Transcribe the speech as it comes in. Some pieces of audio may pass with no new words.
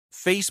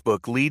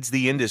Facebook leads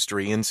the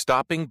industry in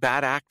stopping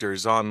bad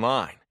actors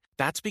online.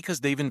 That's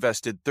because they've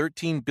invested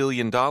 $13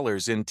 billion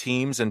in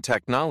teams and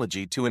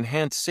technology to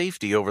enhance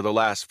safety over the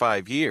last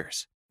 5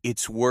 years.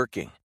 It's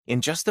working. In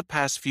just the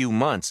past few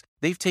months,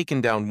 they've taken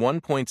down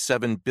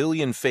 1.7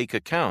 billion fake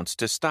accounts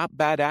to stop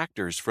bad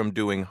actors from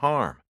doing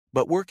harm.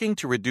 But working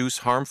to reduce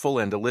harmful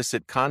and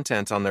illicit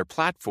content on their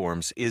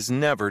platforms is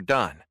never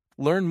done.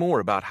 Learn more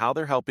about how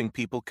they're helping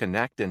people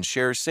connect and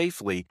share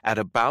safely at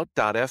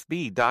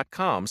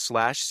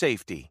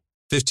about.fb.com/safety.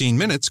 15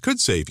 minutes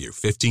could save you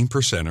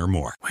 15% or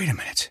more. Wait a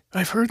minute.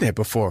 I've heard that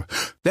before.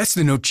 That's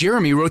the note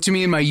Jeremy wrote to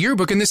me in my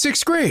yearbook in the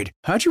 6th grade.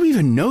 How'd you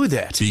even know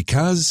that?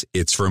 Because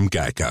it's from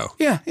Geico.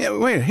 Yeah,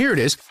 wait, here it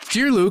is.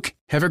 Dear Luke,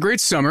 have a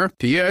great summer.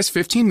 P.S.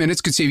 15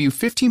 minutes could save you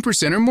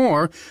 15% or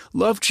more.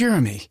 Love,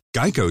 Jeremy.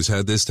 Geico's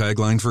had this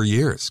tagline for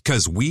years,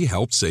 because we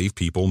help save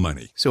people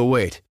money. So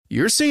wait,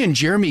 you're saying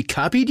Jeremy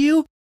copied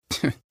you?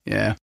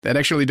 Yeah, that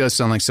actually does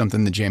sound like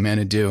something the J-Man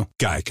would do.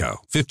 Geico.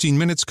 15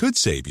 minutes could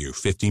save you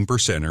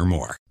 15% or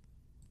more.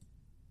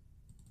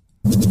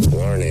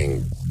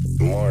 Warning.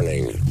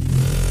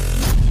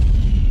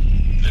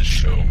 This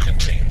show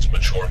contains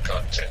mature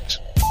content.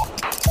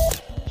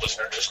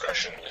 Listener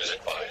discretion is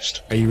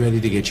advised. Are you ready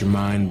to get your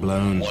mind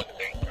blown? One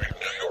angry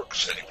New York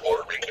City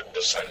Puerto Rican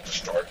decided to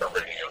start a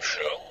radio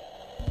show,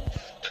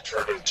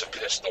 determined to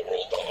piss the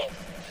world off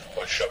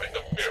by shoving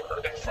a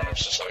mirror in front of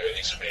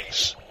society's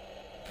face.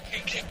 He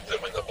kicked them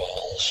in the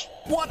balls.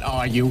 What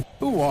are you?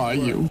 Who are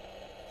you?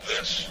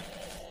 This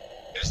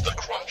is the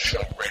Crotch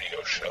Shot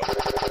Radio Show.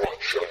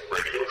 Crotch Shot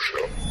Radio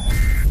Show.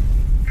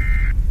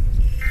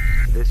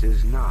 This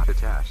is not a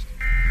test.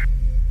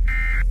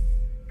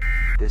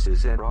 This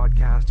is a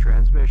broadcast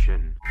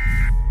transmission.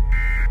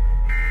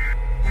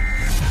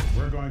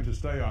 We're going to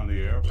stay on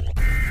the air.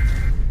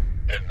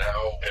 And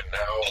now,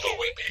 the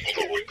Whippy.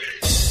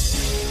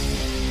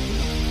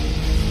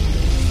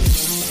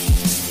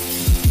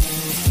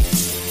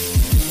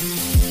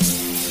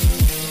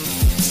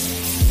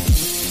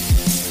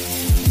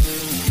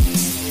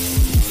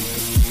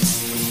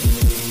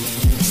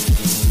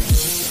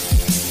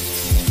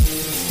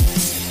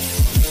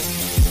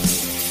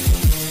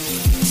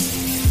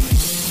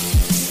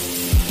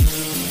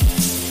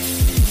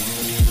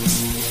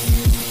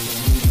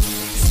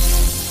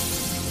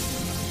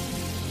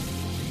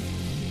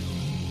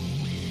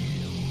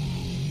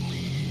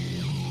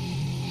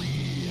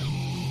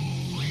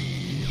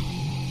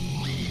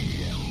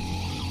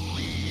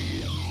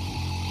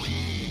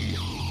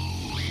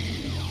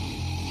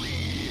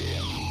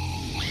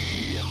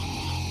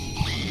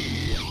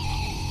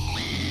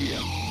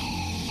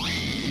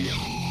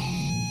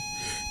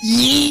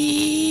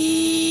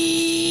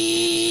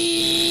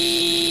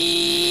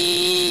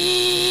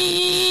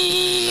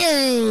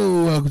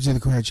 Welcome to the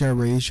Crotch Shot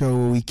Radio Show,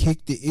 where we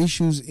kick the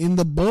issues in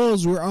the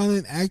balls. We're on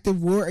an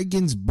active war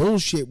against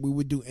bullshit. We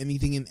would do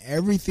anything and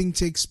everything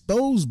to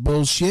expose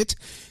bullshit.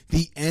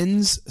 The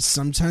ends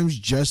sometimes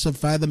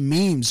justify the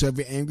memes. So if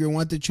you're angry and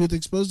want the truth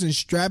exposed, then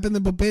strap in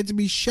and prepare to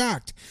be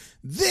shocked.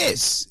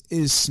 This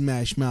is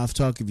Smash Mouth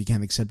Talk. If you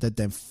can't accept that,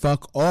 then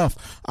fuck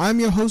off. I'm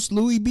your host,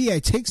 Louie B. I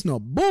takes no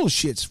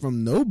bullshits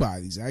from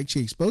nobodies. I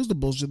actually expose the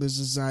bullshit of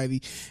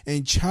society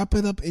and chop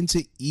it up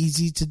into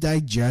easy to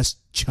digest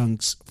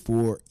chunks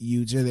for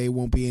you. Today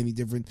won't be any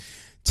different.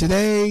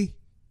 Today,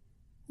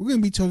 we're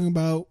going to be talking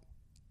about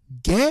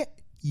get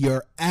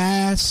your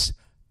ass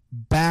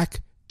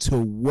back to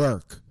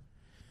work.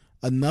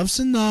 Enough's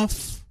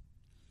enough.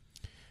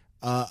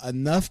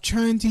 Enough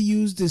trying to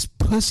use this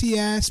pussy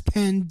ass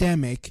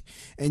pandemic,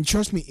 and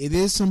trust me, it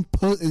is a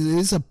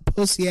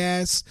pussy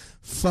ass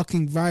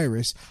fucking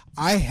virus.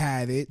 I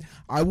had it.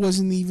 I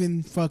wasn't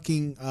even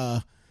fucking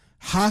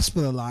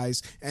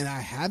hospitalized, and I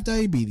have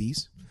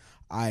diabetes.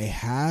 I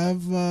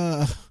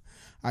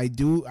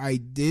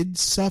did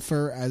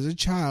suffer as a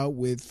child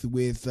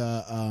with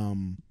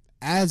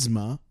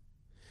asthma,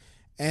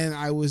 and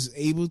I was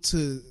able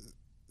to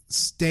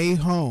stay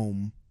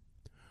home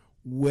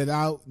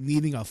without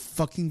needing a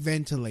fucking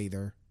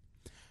ventilator.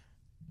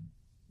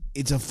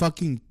 It's a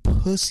fucking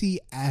pussy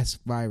ass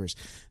virus.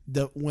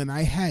 When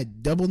I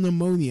had double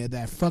pneumonia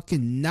that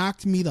fucking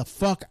knocked me the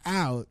fuck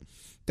out,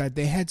 that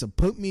they had to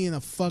put me in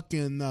a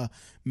fucking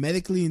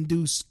medically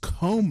induced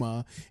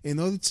coma in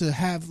order to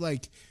have,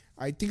 like,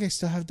 I think I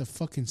still have the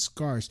fucking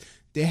scars.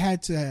 They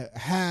had to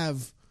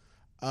have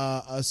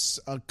a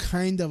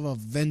kind of a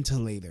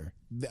ventilator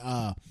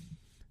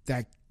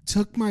that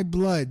took my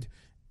blood,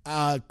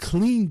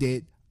 cleaned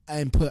it,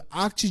 and put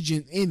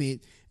oxygen in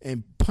it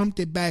and pumped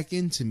it back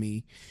into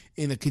me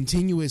in a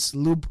continuous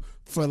loop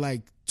for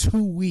like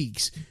 2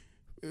 weeks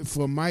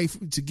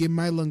to give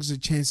my lungs a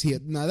chance to heal.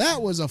 Now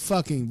that was a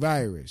fucking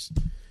virus.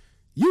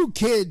 You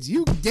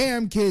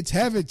damn kids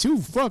have it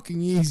too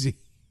fucking easy.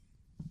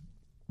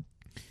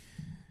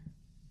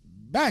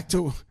 Back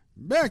to work.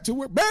 Back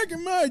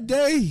in my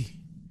day,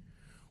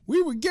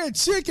 we would get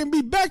sick and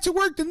be back to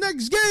work the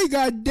next day.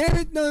 God damn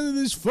it! None of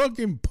this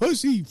fucking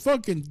pussy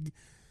fucking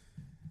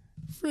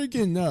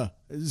freaking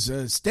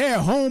stay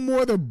at home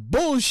order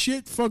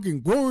bullshit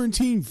fucking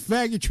quarantine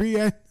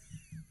faggotry.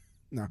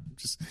 No,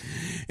 just.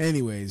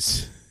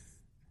 Anyways.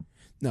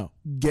 No.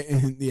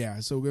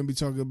 So we're going to be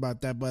talking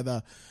about that.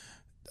 But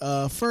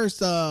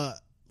first,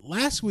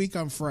 last week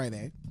on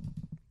Friday,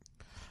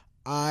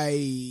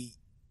 I,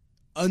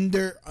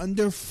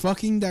 under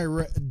fucking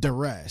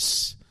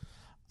duress,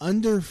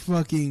 under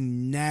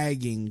fucking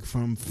nagging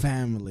from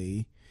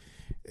family,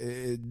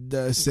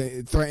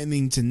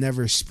 threatening to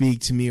never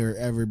speak to me or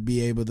ever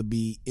be able to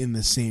be in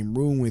the same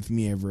room with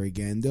me ever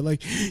again. They're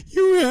like,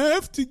 you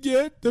have to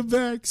get the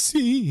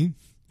vaccine.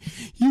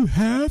 You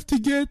have to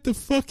get the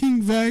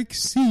fucking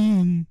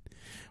vaccine.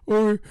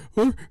 Or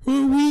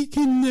we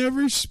can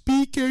never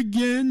speak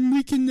again.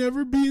 We can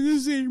never be in the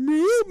same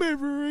room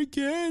ever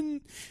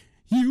again.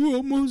 You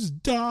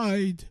almost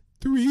died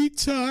 3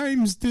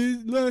 times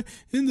in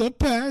the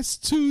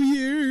past 2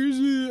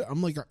 years.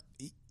 I'm like,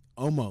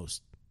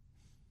 almost.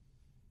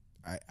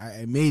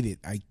 I made it.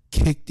 I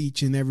kicked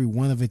each and every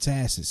one of its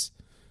asses.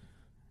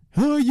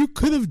 Oh, you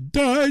could have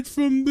died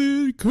from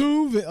the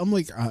COVID. I'm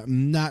like,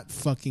 I'm not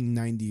fucking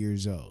 90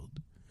 years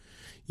old.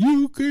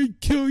 You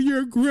could kill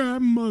your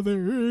grandmother.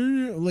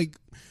 Like,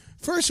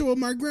 first of all,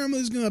 my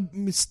grandmother's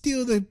going to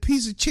steal the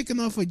piece of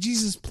chicken off of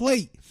Jesus'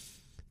 plate.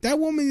 That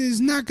woman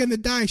is not going to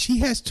die. She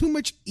has too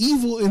much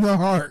evil in her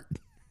heart.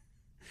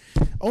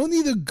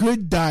 Only the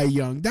good die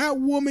young. That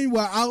woman will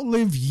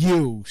outlive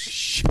you.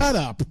 Shut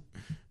up.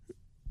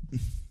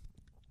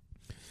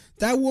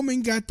 That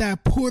woman got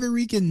that Puerto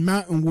Rican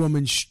mountain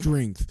woman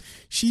strength.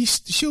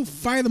 She'll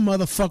fight a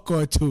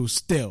motherfucker or two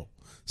still.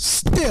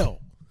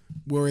 Still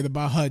worried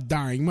about her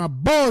dying. My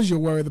balls, you're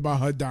worried about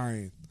her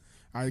dying.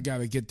 I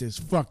gotta get this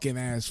fucking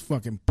ass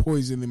fucking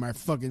poison in my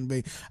fucking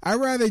vein.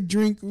 I'd rather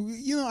drink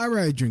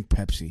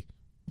Pepsi.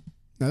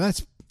 Now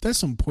that's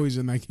some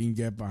poison I can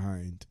get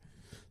behind.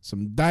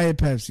 Some Diet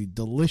Pepsi.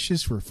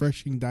 Delicious,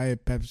 refreshing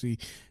Diet Pepsi.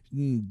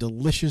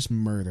 Delicious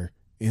murder.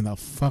 In a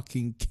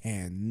fucking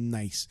can.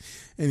 Nice.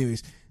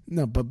 Anyways,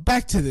 no, but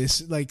back to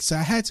this. Like, so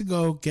I had to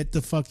go get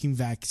the fucking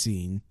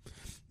vaccine,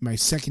 my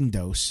second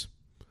dose.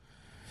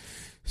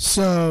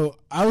 So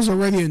I was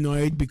already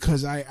annoyed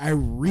because I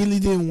really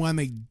didn't want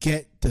to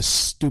get the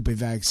stupid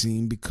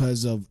vaccine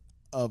because of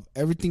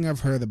everything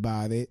I've heard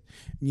about it.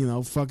 You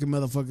know, fucking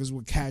motherfuckers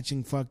were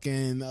catching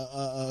fucking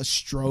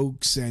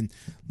strokes and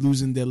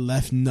losing their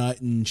left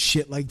nut and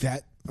shit like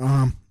that.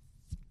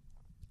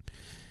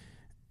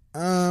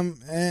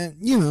 And,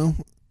 you know,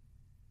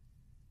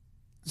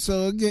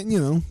 so again, you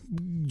know,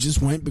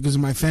 just went because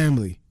of my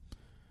family.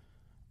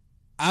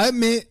 I'll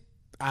admit,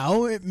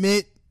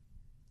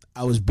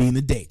 I was being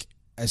a dick.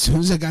 As soon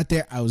as I got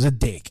there, I was a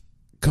dick.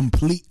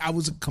 I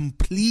was a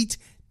complete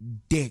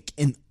dick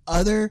and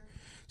utter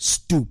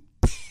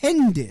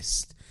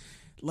stupendous.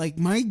 Like,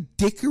 my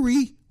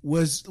dickery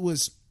was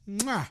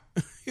mwah.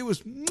 It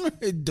was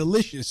mwah,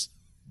 delicious.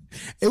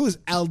 It was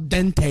al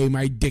dente,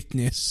 my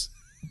dickness.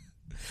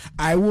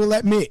 I will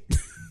admit,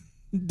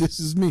 this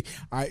is me.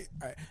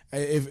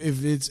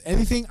 If it's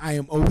anything, I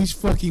am always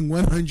fucking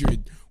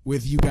 100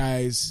 with you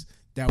guys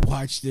that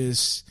watch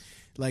this.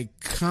 Like,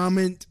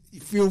 comment,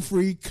 feel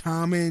free,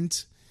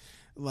 comment.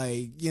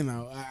 Like, you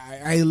know,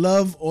 I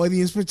love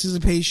audience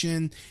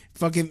participation.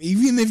 Fucking,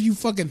 even if you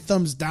fucking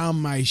thumbs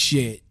down my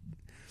shit.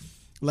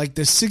 Like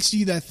the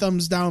 60 that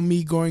thumbs down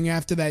me going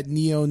after that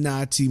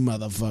neo-Nazi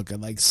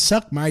motherfucker. Like,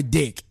 suck my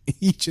dick.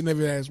 Each and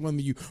every last one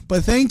of you.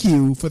 But thank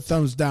you for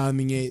thumbs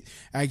downing it.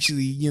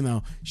 Actually, you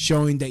know,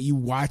 showing that you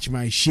watch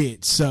my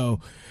shit. So,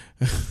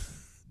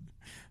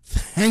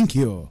 thank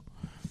you.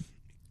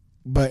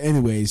 But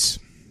anyways,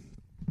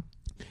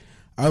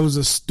 I was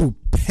a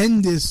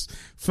stupendous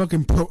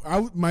fucking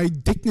my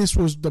dickness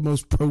was the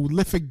most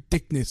prolific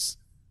dickness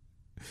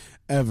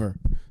ever.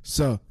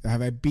 So,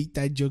 have I beat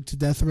that joke to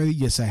death already?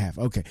 Yes, I have.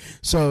 Okay.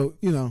 So,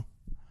 you know,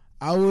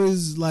 I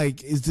was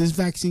like, is this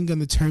vaccine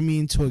going to turn me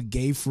into a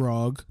gay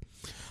frog?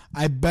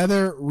 I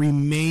better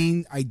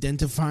remain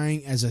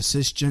identifying as a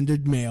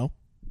cisgendered male.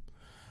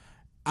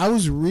 I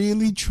was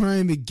really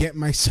trying to get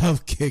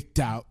myself kicked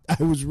out.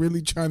 I was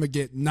really trying to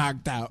get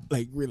knocked out.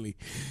 Like, really.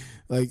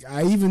 Like,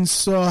 I even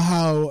saw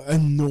how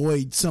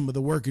annoyed some of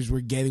the workers were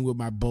getting with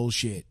my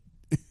bullshit.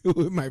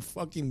 With my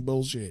fucking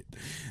bullshit.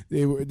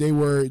 They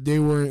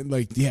weren't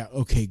like, yeah,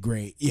 okay,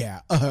 great.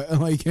 Yeah.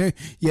 Like,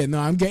 yeah, no,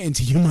 I'm getting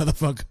to you,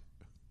 motherfucker.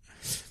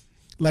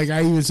 Like,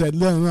 I even said,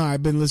 no,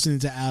 I've been listening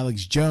to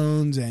Alex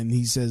Jones, and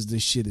he says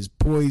this shit is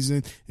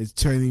poison. It's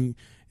turning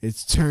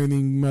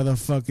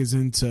motherfuckers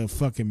into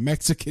fucking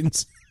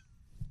Mexicans.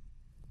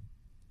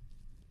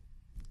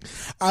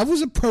 I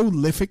was a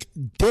prolific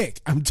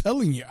dick. I'm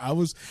telling you,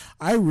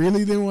 I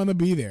really didn't want to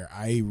be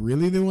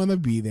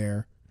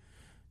there.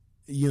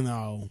 You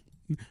know,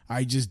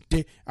 I just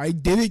did. I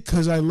did it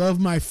because I love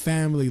my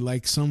family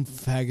like some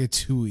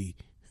faggotooey.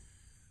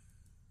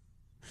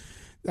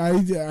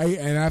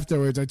 And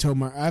afterwards, I told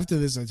my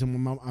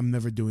mom, I'm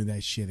never doing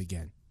that shit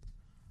again.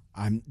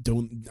 I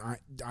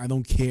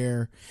don't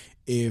care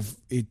if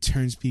it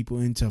turns people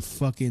into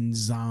fucking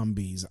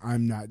zombies.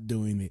 I'm not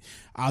doing it.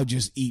 I'll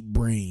just eat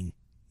brain.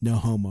 No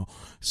homo.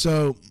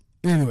 So,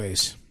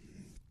 anyways.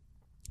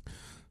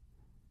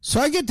 So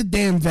I get the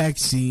damn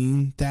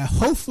vaccine that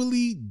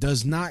hopefully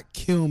does not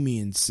kill me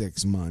in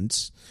 6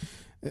 months.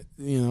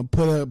 You know,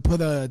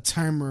 put a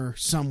timer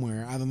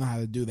somewhere. I don't know how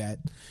to do that.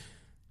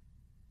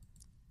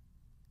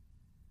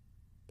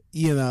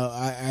 You know,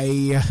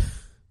 I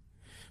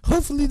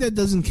hopefully that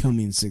doesn't kill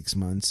me in 6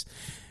 months.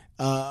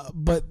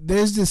 But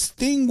there's this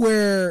thing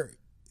where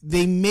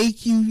they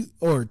make you,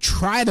 or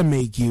try to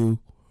make you,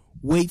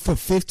 wait for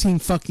 15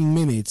 fucking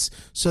minutes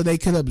so they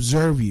could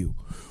observe you,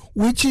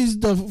 which is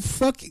the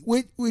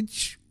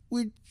which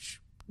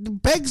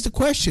begs the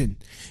question: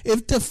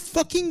 if the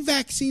fucking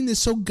vaccine is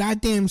so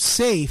goddamn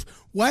safe,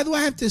 why do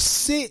I have to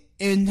sit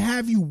and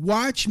have you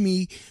watch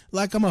me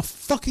like I'm a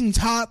fucking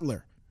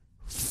toddler?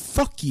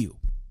 Fuck you.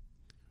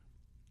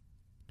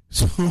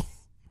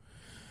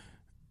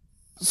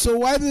 So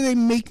why do they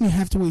make me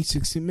have to wait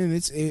 60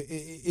 minutes?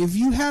 If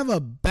you have a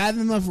bad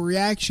enough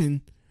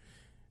reaction,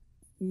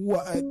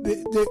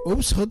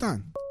 oops, hold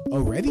on.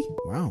 Already?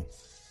 Wow.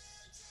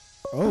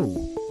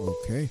 Oh,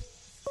 okay.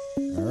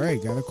 All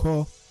right, got a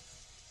call.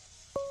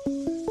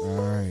 All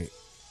right.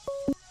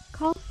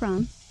 Call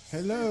from.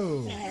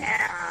 Hello.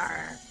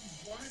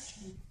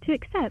 To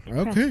accept,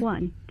 Okay. press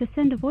 1. To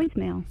send a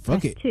voicemail,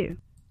 Fuck press it. 2.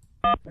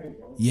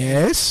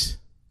 Yes.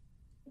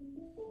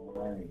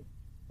 All right.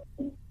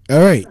 All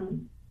right.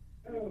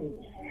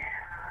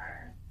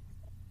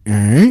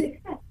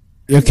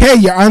 Okay,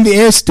 you're on the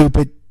air,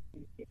 stupid.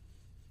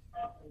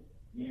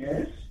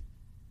 Yes.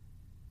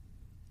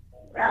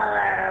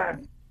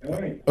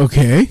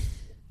 Okay.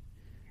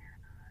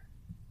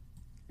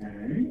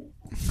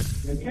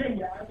 Okay,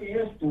 you're on the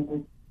air,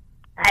 stupid.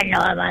 I know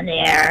I'm on the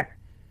air.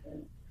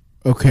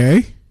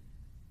 Okay.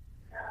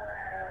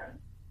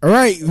 All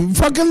right,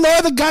 fucking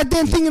lower the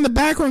goddamn thing in the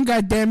background,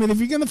 goddamn it. If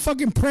you're gonna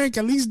fucking prank,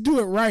 at least do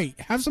it right.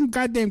 Have some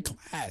goddamn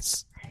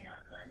class.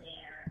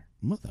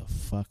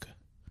 Motherfucker.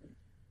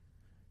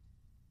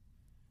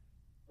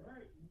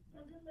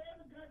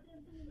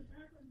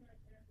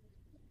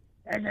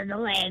 There's a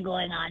delay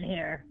going on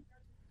here.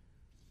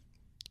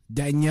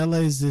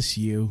 Daniela, is this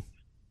you?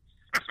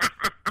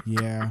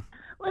 Yeah.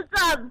 What's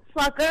up,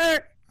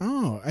 fucker?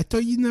 Oh, I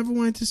thought you never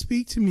wanted to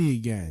speak to me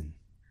again.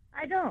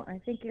 I don't. I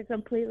think you're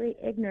completely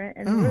ignorant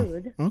and Oh,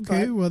 rude.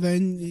 okay. but Well,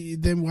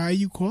 then why are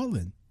you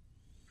calling?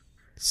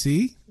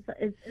 See?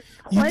 It's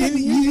You quite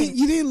didn't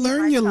amusing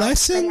learn your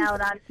myself play lesson?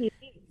 out on TV.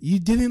 You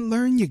didn't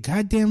learn your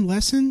goddamn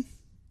lesson?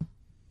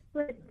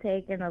 Quit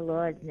taking the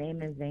Lord's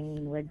name in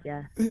vain, would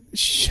ya?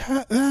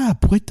 Shut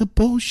up with the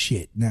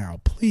bullshit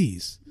now,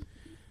 please.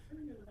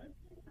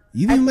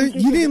 You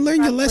didn't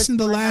learn your lesson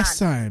the last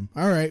time.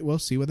 All right, we'll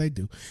see what I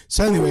do.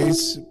 So,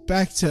 anyways,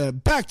 back to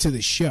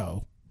the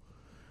show.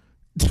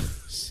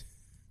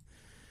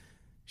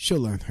 She'll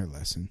learn her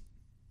lesson.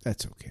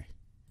 That's okay.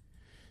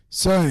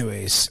 So,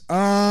 anyways,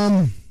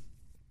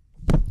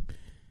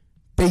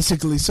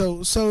 basically,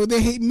 so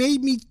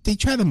they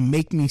try to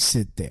make me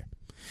sit there.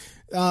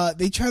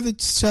 They try to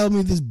tell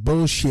me this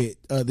bullshit,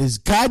 this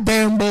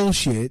goddamn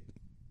bullshit.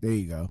 There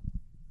you go.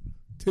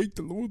 Take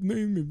the Lord's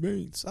name in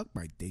vain. Suck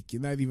my dick.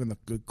 You're not even a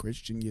good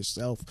Christian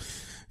yourself.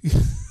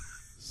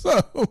 So,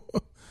 in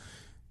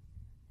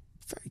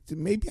fact,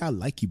 maybe I'd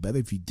like you better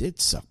if you did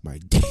suck my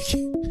dick.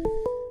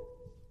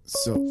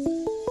 So,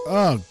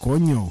 oh,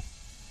 coño.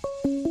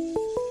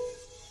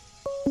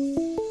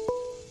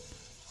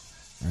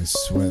 I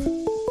swear.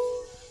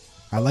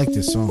 I like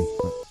this song.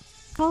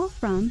 Call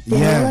from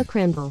Yeah. Daniela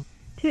Crandall.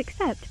 To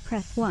accept,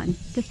 press 1.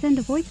 To send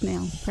a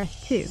voicemail,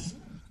 press 2.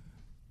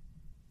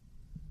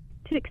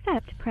 To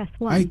accept, press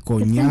 1. Ay, To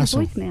send a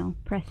coñazo. voicemail,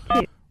 press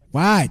 2.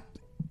 What?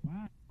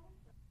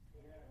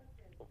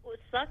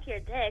 Suck your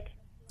dick.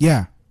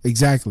 Yeah,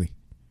 exactly.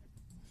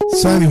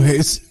 So,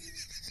 anyways.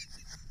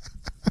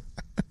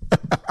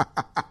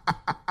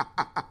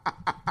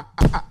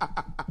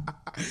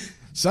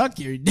 Suck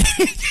your dick.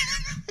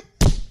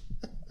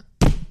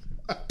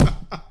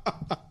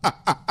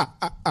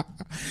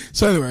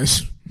 So,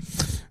 anyways.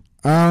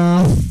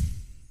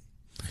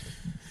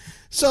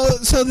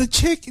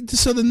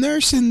 So the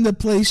nurse in the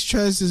place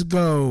tries to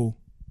go,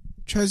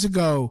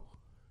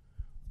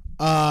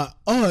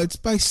 it's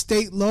by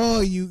state law,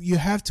 you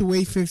have to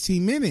wait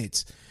 15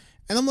 minutes.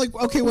 And I'm like,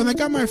 okay, when I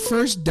got my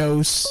first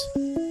dose,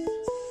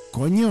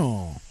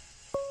 coño.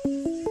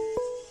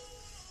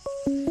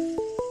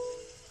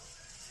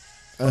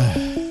 All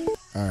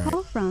right.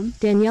 Call from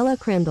Daniela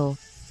Crandall.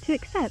 To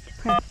accept,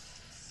 press.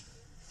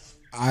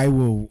 I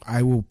will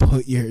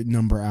put your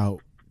number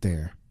out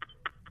there.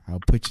 I'll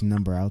put your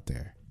number out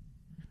there.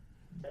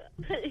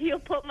 You'll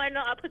put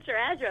I'll put your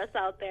address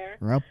out there.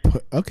 Or I'll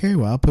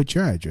put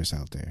your address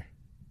out there.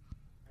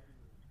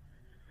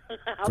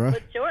 I'll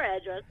put your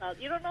address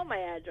out. You don't know my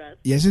address.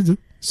 Yes, I do.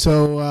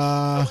 So,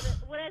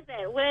 What is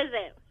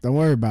it? don't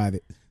worry about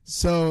it.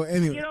 So,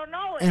 anyway. You don't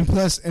know it. And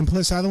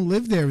plus, I don't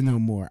live there no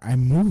more. I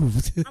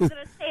moved. I'm gonna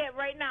say it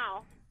right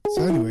now.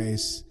 So,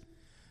 anyways.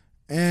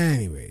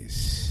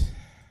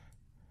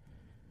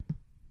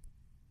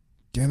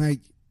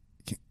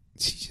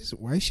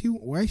 Why she?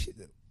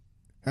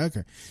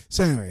 Okay.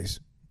 So, anyways.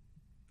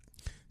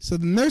 So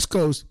the nurse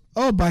goes,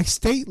 oh, by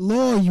state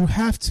law, you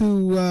have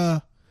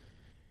to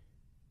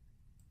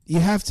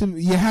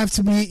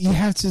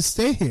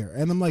stay here.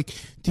 And I'm like,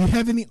 do you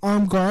have any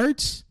armed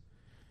guards?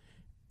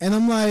 And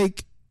I'm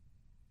like,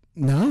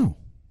 no.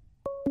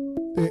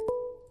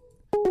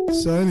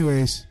 So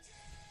anyways,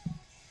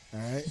 all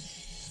right,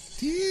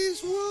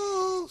 these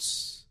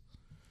rules.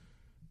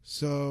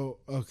 So,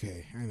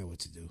 okay, I know what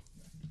to do.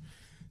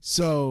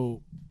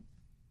 So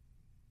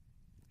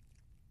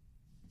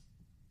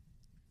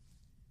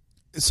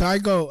I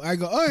go,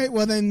 all right,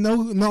 well then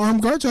no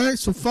armed guards, all right,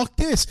 so fuck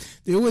this.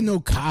 There were no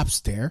cops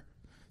there.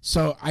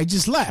 So I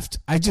just left.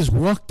 I just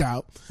walked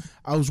out.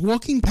 I was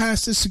walking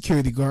past the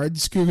security guard. The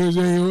security guard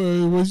said,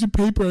 hey, where's your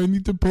paper? I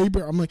need the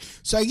paper. I'm like,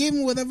 so I gave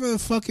him whatever the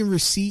fucking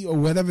receipt or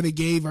whatever they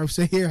gave. I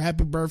said, here,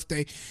 happy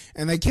birthday.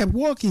 And I kept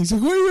walking. He's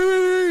like,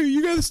 wait,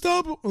 you gotta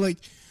stop. Like,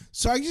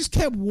 so I just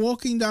kept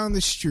walking down the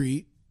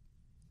street.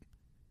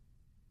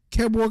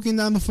 Kept walking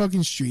down the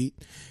fucking street.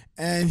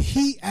 And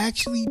he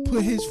actually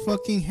put his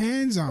fucking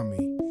hands on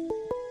me.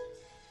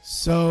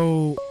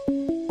 So...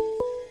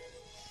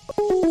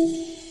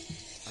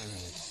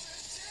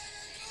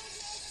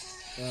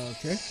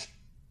 okay.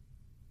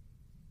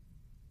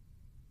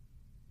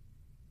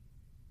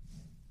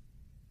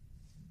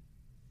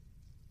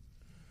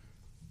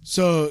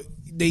 So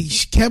they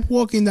kept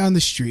walking down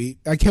the street.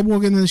 I kept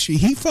walking down the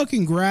street. He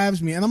fucking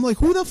grabs me, and I'm like,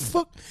 who the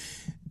fuck?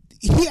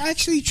 He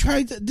actually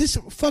tried to, this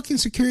fucking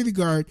security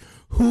guard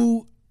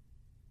who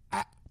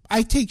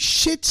I take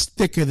shit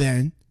thicker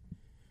than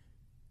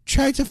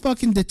tried to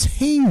fucking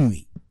detain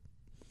me.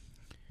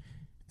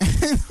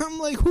 And I'm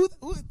like, who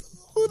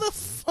the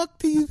fuck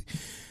do you...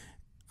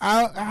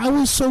 I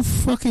was so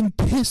fucking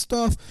pissed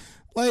off.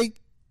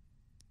 Like,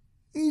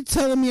 you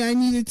telling me I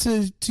needed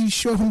to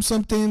show him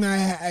something.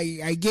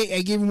 I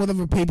gave him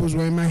whatever papers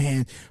were in my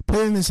hand,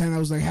 put it in his hand. I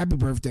was like, happy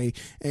birthday,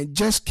 and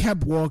just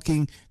kept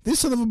walking. This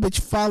son of a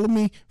bitch followed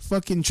me,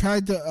 fucking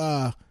tried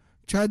to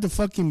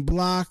fucking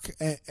block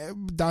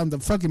down the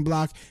fucking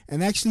block,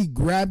 and actually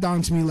grabbed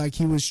onto me like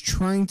he was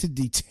trying to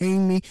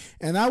detain me.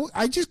 And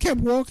I just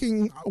kept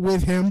walking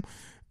with him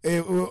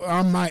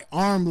on my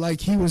arm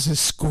like he was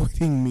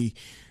escorting me.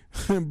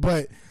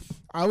 But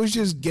I was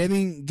just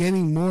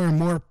getting more and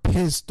more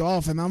pissed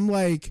off, and I'm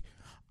like,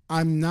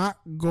 you're not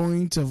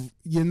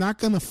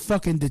gonna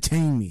fucking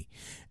detain me.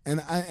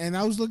 And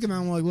I was looking at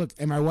him like, look,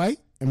 am I white?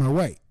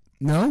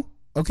 No?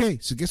 Okay,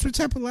 so guess what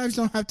type of lives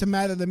don't have to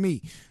matter to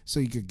me? So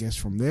you could guess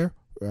from there.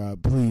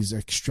 Please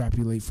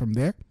extrapolate from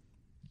there.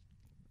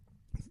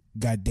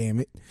 God damn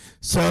it.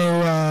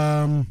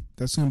 So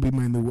that's gonna be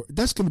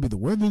that's gonna be the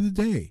word of the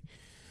day.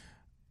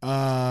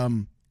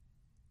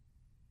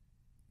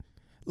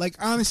 Like,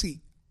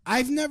 honestly,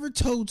 I've never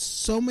told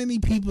so many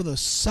people to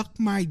suck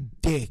my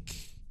dick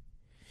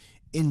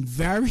in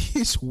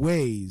various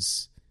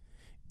ways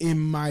in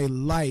my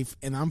life,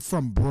 and I'm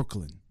from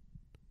Brooklyn.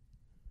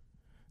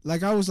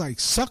 Like, I was like,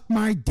 suck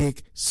my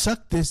dick,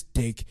 suck this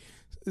dick,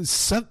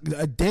 suck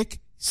a dick,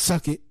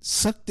 suck it,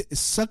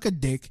 suck a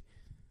dick.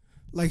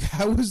 Like,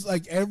 I was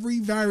like every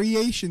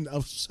variation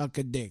of suck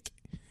a dick.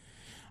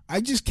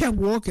 I just kept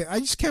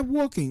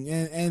walking.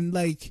 And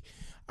like,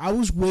 I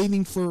was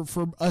waiting for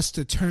us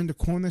to turn the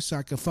corner so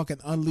I could fucking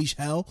unleash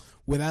hell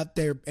without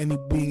there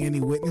being any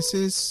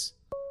witnesses.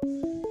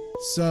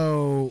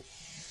 So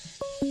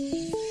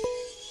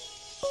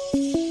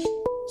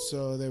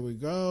there we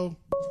go.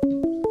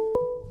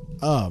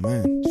 Oh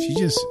man,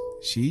 she's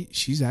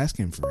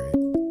asking for it.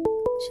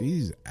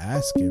 She's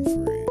asking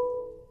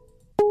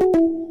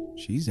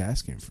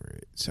for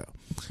it. So,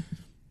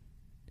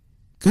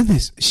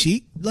 goodness,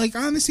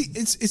 honestly,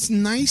 it's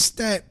nice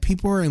that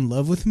people are in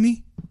love with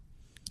me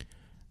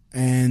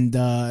and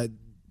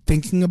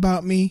thinking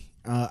about me.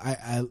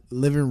 I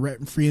live in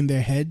rent free in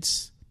their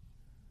heads.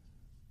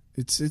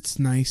 It's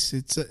nice.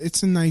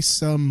 It's a nice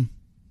thought.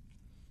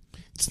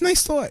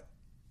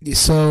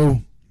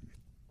 So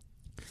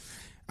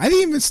I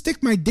didn't even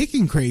stick my dick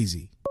in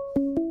crazy.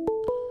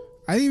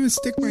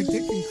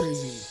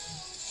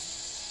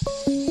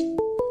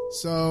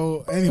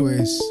 So,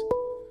 anyways,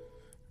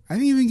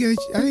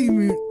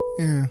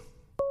 yeah.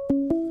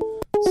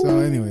 So,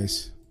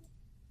 anyways,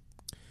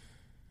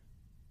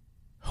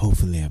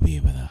 hopefully I'll be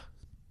able to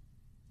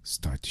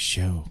start the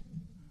show.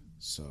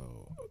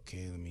 So,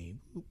 okay,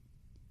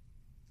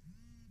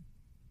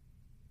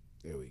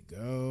 there we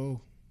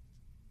go.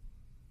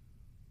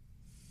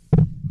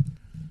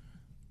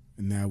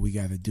 And now we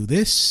got to do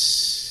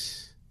this.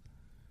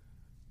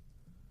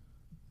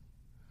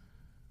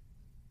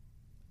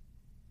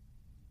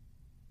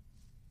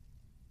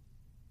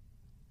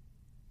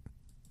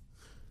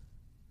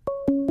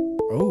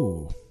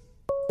 Oh,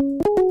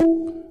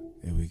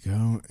 there we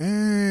go.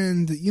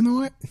 And you know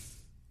what?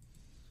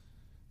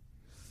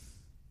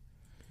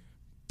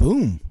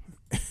 Boom.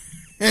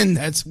 And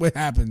that's what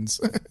happens.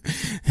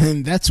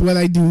 And that's what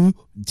I do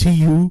to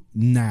you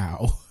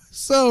now.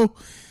 So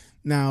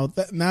now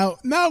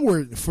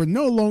we're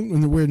no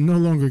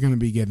longer going to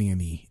be getting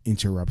any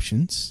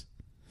interruptions.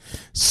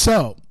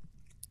 So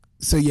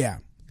yeah.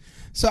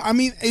 So, I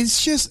mean, it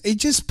just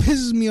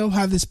pisses me off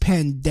how this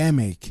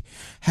pandemic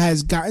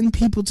has gotten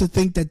people to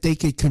think that they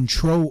could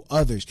control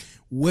others.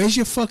 Where's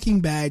your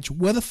fucking badge?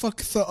 What the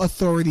fuck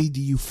authority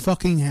do you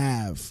fucking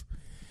have?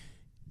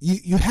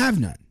 You have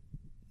none.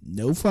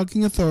 No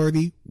fucking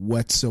authority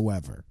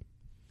whatsoever.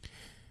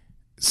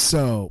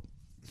 So,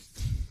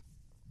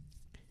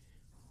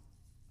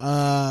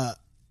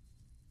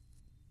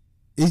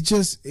 it's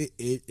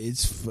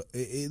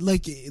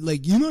like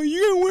you know,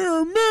 you're gonna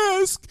wear a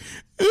mask.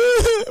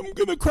 I'm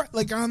gonna cry.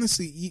 Like,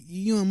 honestly,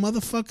 you know,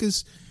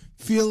 motherfuckers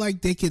feel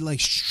like they could like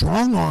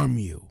strong arm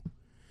you.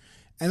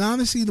 And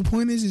honestly, the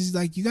point is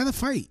like, you gotta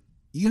fight.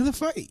 You gotta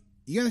fight.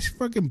 You gotta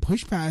fucking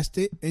push past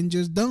it and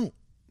just don't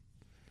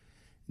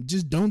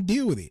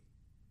deal with it.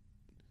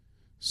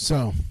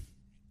 So,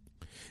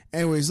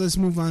 anyways, let's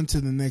move on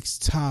to the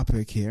next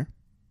topic here.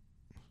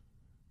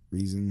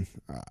 Reason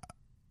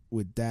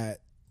with that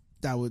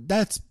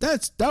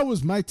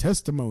was my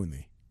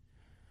testimony.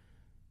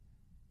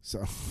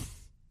 So,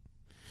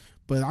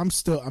 but I'm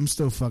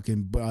still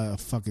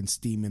fucking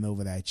steaming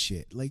over that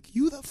shit. Like,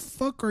 you the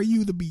fuck are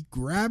you to be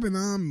grabbing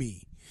on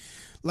me?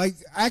 Like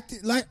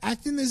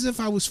acting as if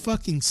I was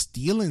fucking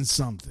stealing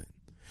something.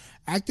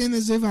 Acting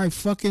as if I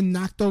fucking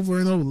knocked over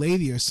an old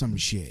lady or some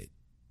shit.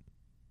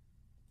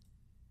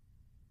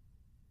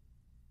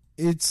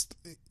 It's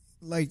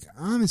like,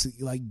 honestly,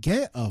 like,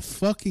 get a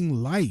fucking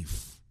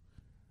life.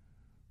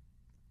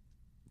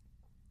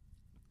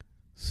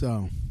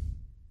 So,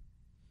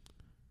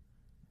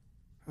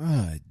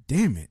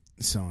 damn it.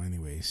 So,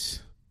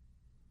 anyways.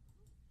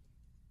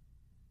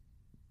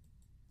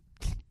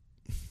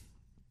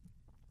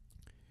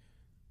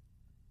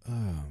 Oh,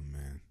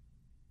 man.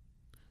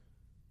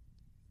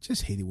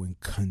 Just hate it when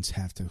cunts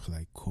have to,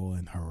 like, call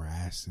and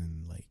harass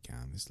and, like,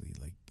 honestly,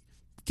 like,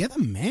 get a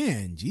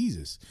man,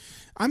 Jesus.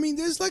 I mean,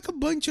 there's, like, a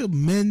bunch of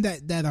men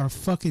that are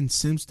fucking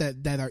simps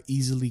that are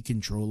easily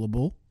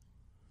controllable.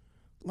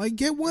 Like,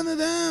 get one of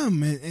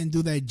them and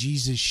do that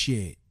Jesus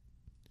shit.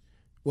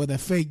 Or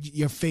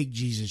your fake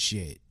Jesus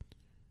shit.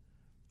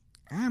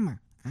 I'm a.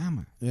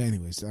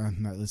 Anyways,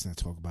 let's not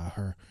talk about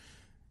her.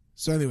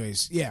 So,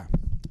 anyways, yeah.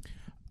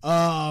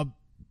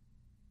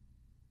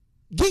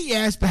 Get your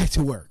ass back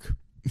to work.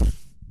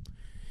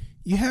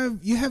 You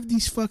have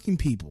these fucking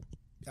people.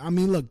 I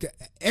mean, look,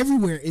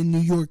 everywhere in New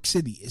York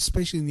City,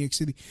 especially in New York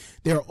City,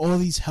 there are all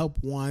these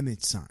help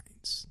wanted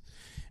signs.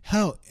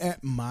 Hell,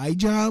 at my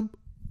job,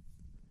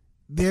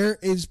 there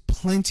is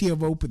plenty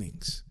of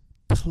openings.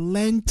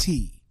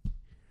 Plenty.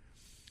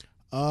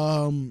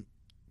 To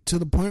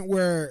the point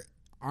where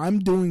I'm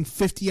doing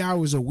 50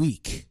 hours a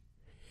week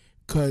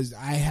because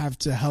I have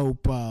to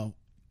help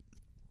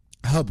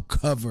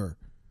cover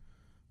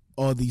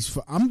all these.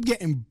 I'm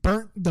getting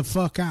burnt the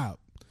fuck out.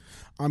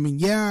 I mean,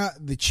 yeah,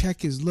 the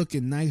check is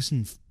looking nice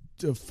and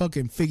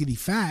fucking figgity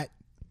fat,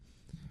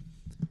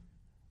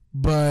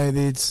 but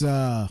it's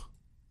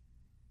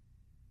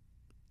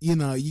you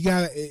know, you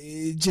gotta,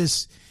 it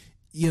just,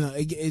 you know,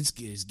 it's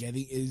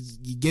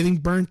getting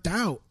burnt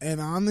out. And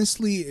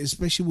honestly,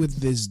 especially with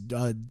this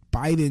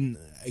Biden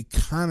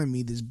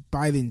economy, this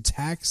Biden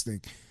tax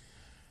thing,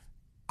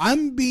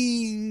 I'm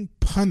being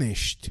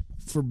punished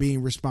for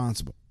being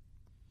responsible.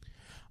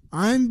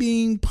 I'm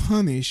being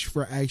punished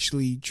for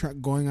actually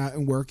going out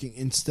and working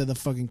instead of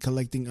fucking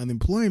collecting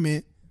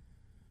unemployment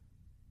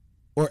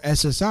or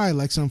SSI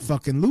like some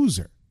fucking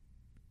loser.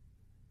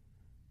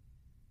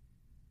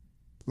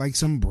 Like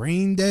some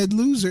brain dead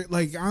loser.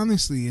 Like,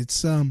 honestly,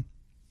 it's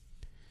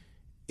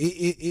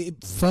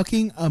it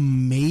fucking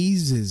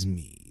amazes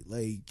me.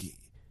 Like,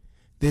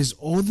 there's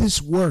all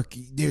this work.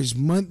 There's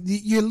money.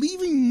 You're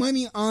leaving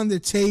money on the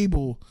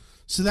table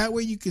so that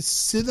way you could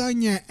sit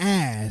on your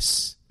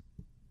ass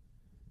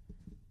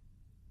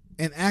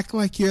and act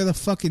like you're the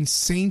fucking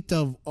saint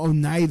of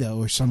Oneida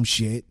or some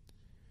shit.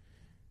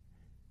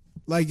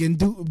 Like, and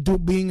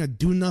being a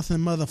do-nothing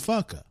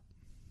motherfucker.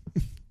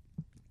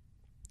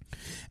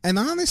 And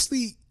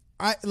honestly,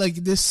 I like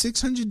this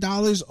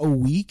 $600 a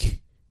week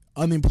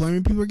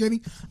unemployment people are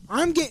getting.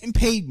 I'm getting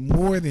paid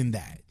more than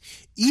that.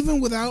 Even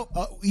without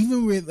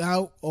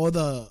all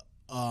the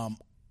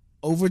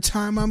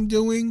overtime I'm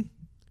doing,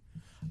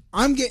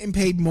 I'm getting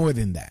paid more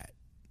than that.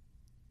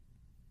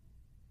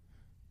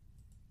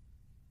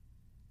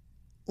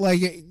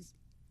 Like,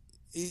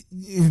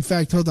 in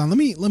fact, hold on. Let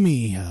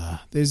me.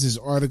 There's this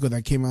article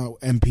that came out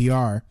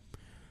NPR.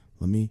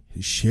 Let me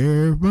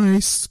share my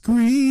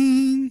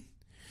screen.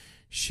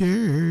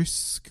 Share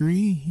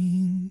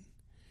screen.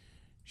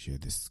 Share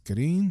the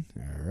screen.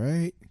 All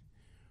right.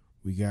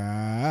 We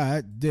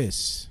got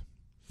this.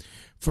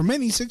 For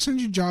many,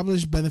 600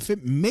 jobless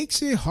benefit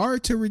makes it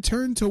hard to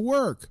return to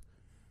work.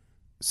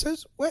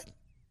 Says what?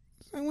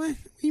 What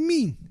do you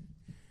mean?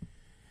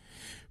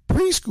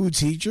 Preschool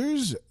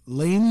teachers,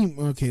 Laney.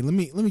 Okay, let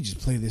me just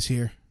play this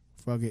here.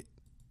 Fuck it.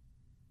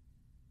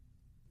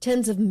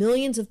 Tens of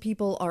millions of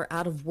people are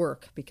out of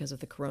work because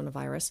of the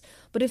coronavirus,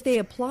 but if they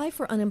apply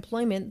for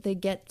unemployment, they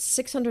get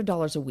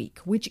 $600 a week,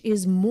 which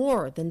is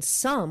more than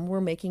some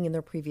were making in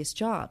their previous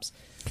jobs.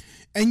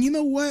 And you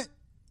know what?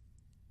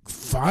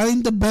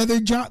 find a better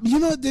job. You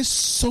know, there's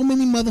so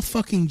many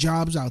motherfucking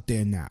jobs out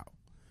there now.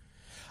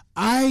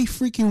 I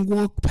freaking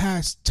walk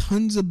past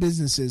tons of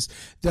businesses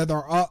that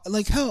are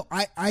like, hell,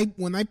 I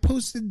when I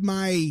posted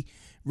my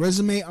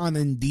resume on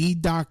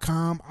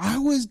Indeed.com, I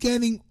was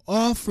getting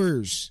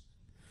offers.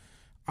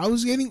 I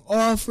was getting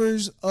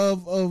offers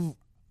of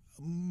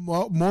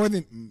more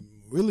than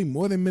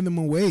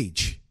minimum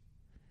wage.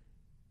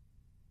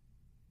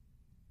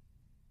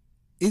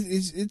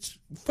 It's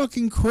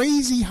fucking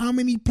crazy how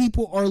many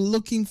people are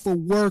looking for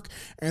work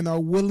and are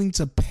willing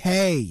to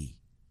pay.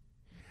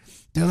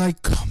 They're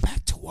like, come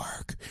back to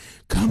work.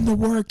 Come to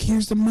work.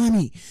 Here's the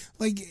money.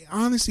 Like,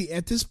 honestly,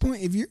 at this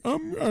point, if you're,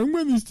 I'm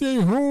going to stay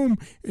home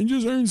and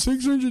just earn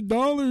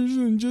 $600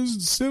 and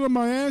just sit on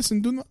my ass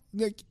and do not,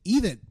 like,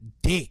 eat a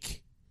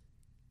dick.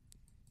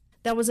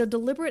 That was a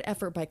deliberate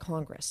effort by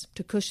Congress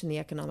to cushion the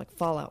economic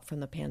fallout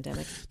from the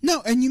pandemic.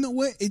 No, and you know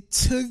what? It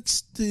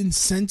takes the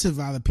incentive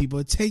out of people.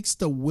 It takes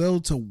the will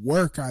to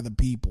work out of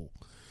people.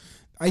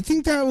 I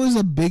think that was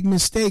a big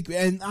mistake.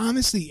 And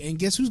honestly, and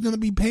guess who's going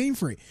to be paying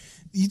for it?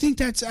 You think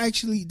that's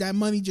actually, that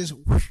money just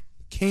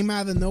came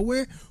out of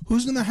nowhere?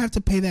 Who's going to have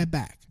to pay that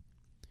back?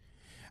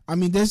 I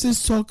mean, there's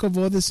this talk of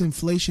all this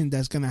inflation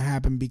that's going to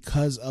happen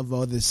because of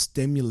all this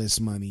stimulus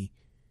money.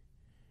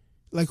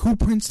 Like, who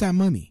prints that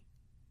money?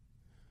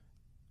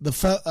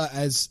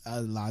 As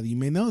a lot of you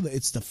may know,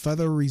 it's the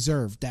Federal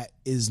Reserve. That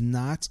is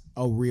not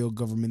a real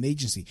government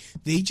agency.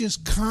 They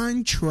just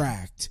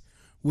contract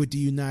with the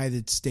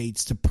United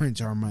States to print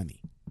our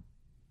money.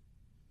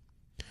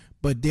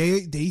 But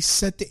they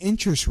set the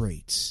interest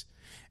rates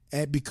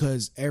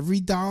because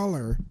every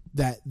dollar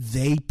that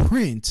they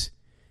print,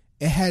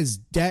 it has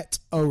debt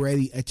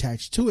already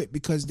attached to it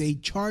because they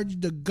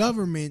charge the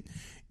government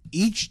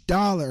each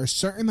dollar a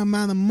certain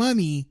amount of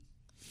money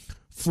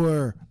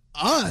for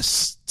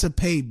us to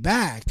pay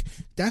back.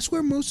 That's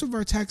where most of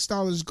our tax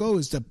dollars go,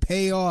 is to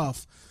pay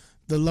off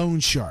the loan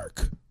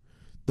shark,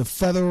 the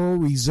Federal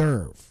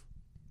Reserve,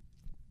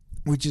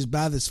 which is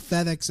about as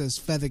FedEx as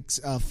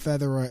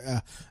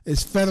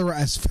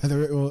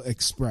Federal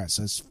Express,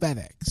 as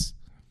FedEx.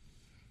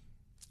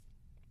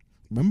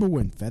 Remember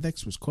when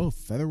FedEx was called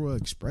Federal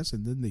Express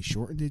and then they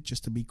shortened it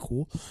just to be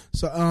cool?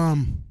 So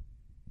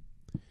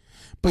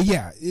but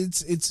yeah,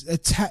 it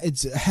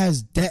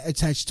has debt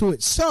attached to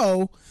it.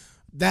 So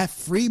that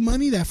free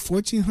money, that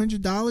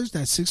 $1,400,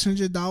 that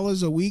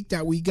 $600 a week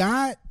that we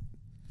got,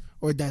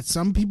 or that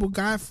some people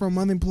got from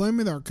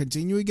unemployment or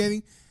continuing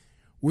getting,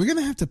 we're going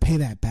to have to pay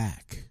that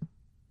back.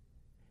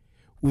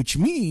 Which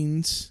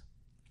means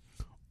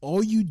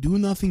all you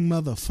do-nothing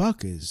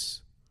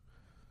motherfuckers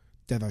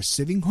that are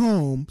sitting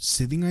home,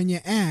 sitting on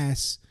your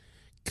ass,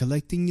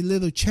 collecting your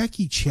little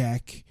checky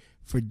check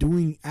for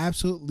doing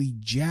absolutely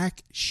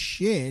jack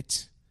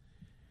shit,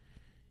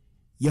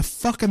 you're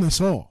fucking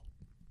us all.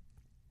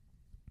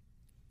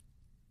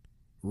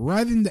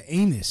 Right in the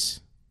anus.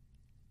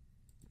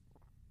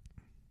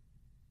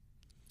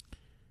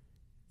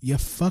 You're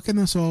fucking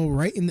us all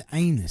right in the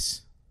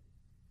anus.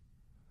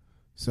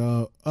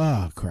 So,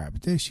 oh crap,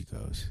 there she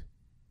goes.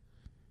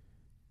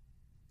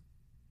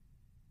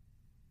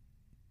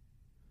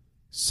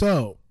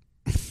 So,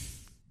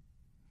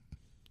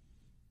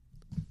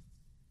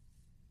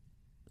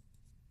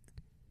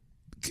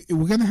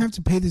 we're gonna have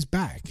to pay this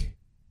back.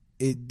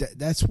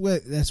 That's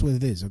what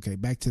it is. Okay,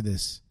 back to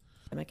this.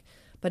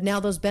 But now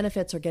those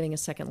benefits are getting a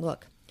second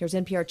look. Here's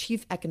NPR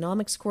Chief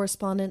Economics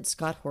Correspondent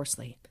Scott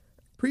Horsley.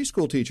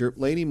 Preschool teacher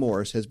Lainey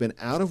Morse has been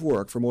out of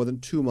work for more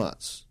than 2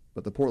 months,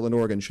 but the Portland,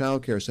 Oregon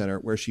Child Care Center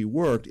where she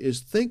worked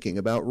is thinking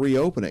about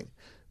reopening.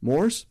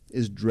 Morse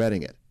is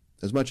dreading it,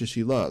 as much as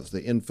she loves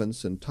the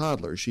infants and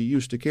toddlers she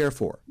used to care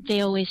for.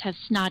 They always have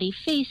snotty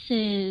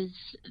faces.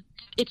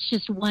 It's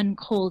just one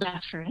cold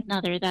after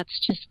another. That's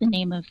just the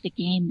name of the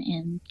game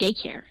in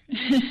daycare.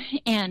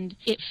 And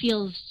it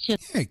feels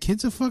just... Yeah,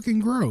 kids are fucking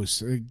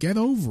gross. Get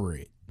over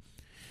it.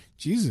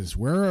 Jesus,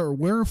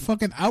 wear a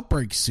fucking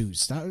outbreak suit.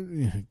 Stop,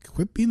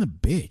 quit being a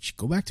bitch.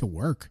 Go back to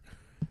work.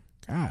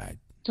 God.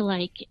 To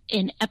like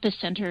an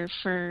epicenter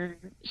for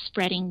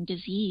spreading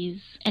disease,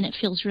 and it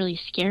feels really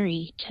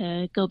scary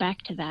to go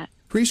back to that.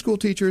 Preschool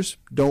teachers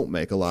don't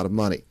make a lot of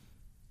money.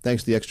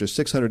 Thanks to the extra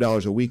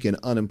 $600 a week in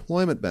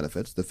unemployment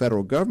benefits the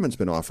federal government's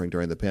been offering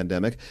during the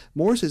pandemic,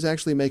 Morse is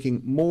actually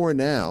making more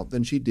now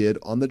than she did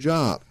on the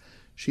job.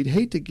 She'd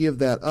hate to give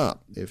that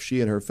up if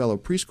she and her fellow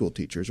preschool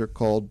teachers are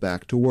called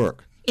back to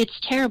work. It's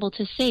terrible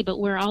to say, but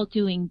we're all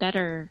doing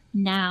better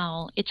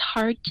now. It's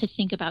hard to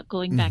think about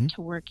going back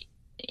to work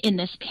in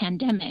this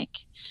pandemic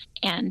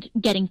and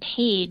getting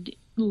paid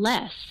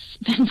less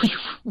than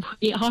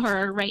we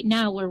are right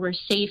now, where we're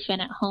safe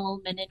and at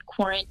home and in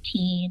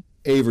quarantine.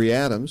 Avery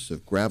Adams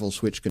of Gravel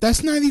Switch...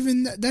 That's not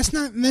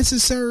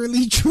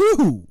necessarily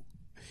true.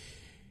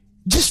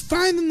 Just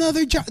find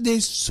another job.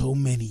 There's so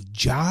many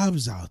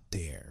jobs out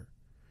there.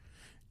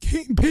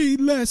 Getting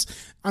paid less.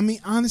 I mean,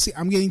 honestly,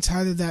 I'm getting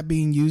tired of that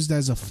being used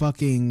as a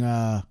fucking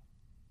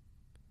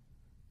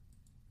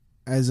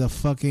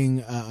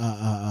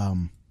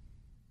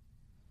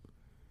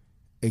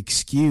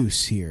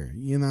excuse here,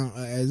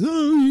 as,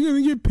 oh, you're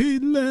gonna get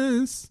paid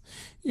less.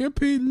 You're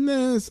paid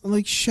less. I'm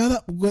like, shut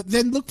up.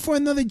 Then look for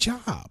another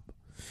job.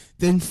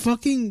 Then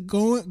fucking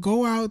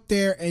go out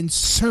there and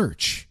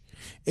search.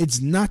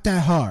 It's not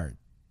that hard.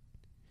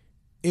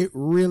 It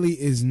really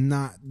is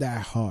not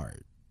that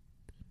hard.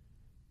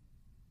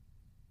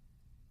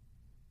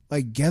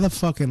 Like, get a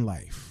fucking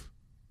life.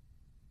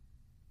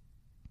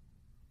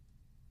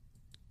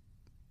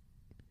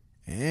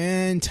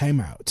 And time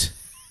out.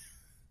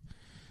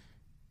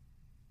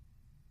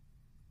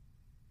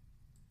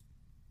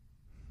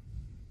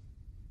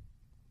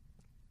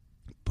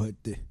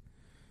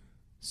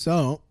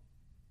 So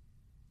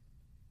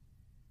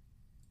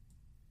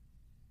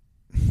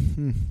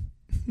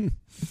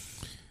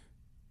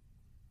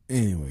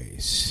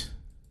anyways,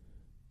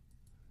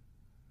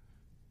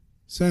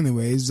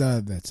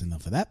 that's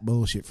enough of that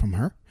bullshit from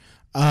her.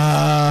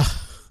 I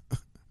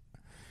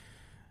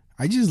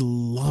just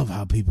love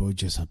how people are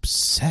just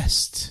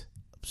obsessed.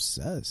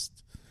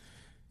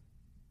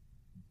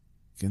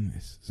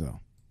 Goodness. So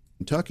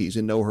Kentucky's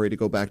in no hurry to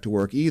go back to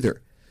work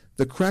either.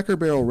 The Cracker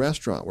Barrel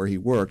restaurant where he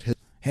worked has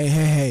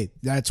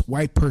that's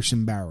white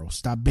person barrel.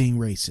 Stop being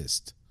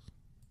racist.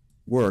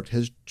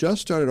 Has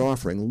just started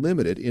offering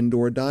limited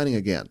indoor dining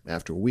again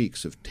after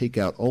weeks of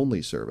takeout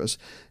only service.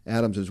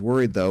 Adams is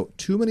worried, though,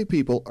 too many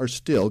people are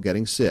still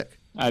getting sick.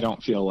 I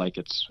don't feel like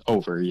it's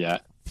over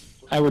yet.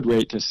 I would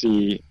wait to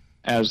see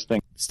as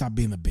things... Stop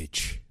being a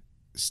bitch.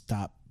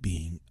 Stop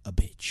being a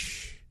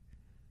bitch.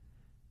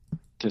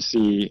 To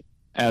see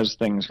as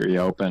things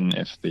reopen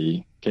if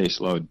the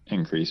caseload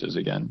increases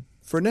again.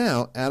 For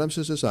now, Adams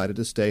has decided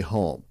to stay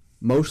home,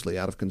 mostly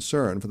out of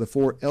concern for the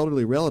 4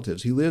 elderly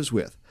relatives he lives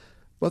with.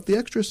 But the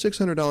extra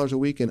 $600 a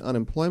week in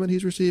unemployment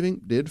he's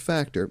receiving did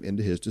factor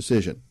into his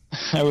decision.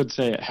 I would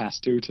say it has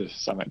to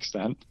some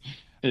extent.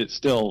 It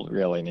still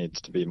really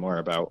needs to be more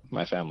about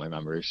my family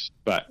members,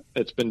 but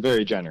it's been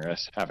very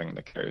generous having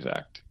the CARES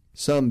Act.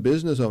 Some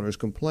business owners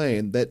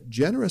complain that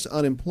generous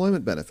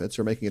unemployment benefits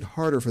are making it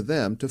harder for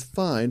them to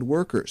find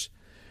workers.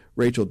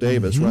 Rachel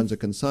Davis runs a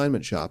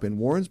consignment shop in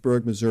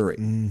Warrensburg, Missouri.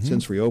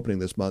 Since reopening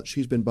this month,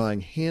 she's been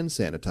buying hand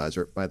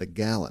sanitizer by the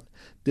gallon.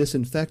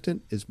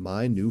 Disinfectant is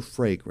my new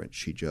fragrance,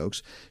 she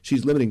jokes.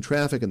 She's limiting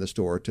traffic in the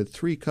store to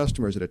 3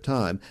 customers at a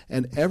time,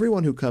 and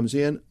everyone who comes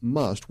in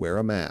must wear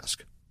a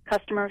mask.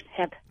 Customers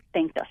have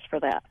thanked us for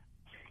that.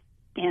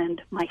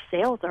 And my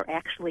sales are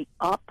actually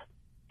up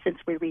since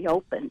we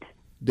reopened.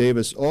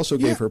 Davis also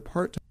gave her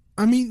part-time...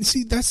 I mean,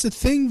 see, that's the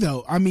thing,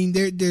 though. I mean,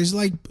 there's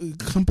like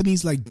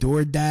companies like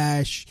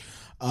DoorDash,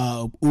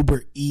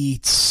 Uber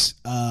Eats,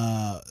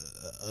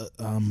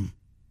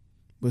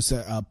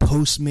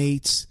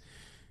 Postmates.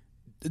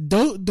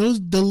 Those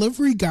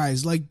delivery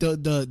guys, like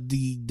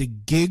the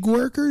gig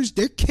workers,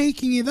 they're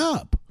caking it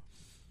up.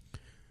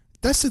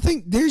 That's the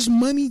thing. There's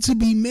money to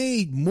be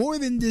made more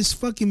than this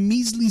fucking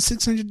measly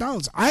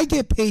 $600. I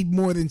get paid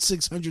more than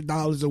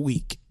 $600 a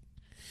week,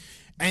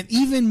 and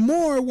even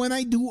more when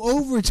I do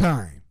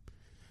overtime.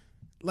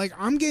 Like,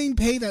 I'm getting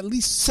paid at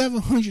least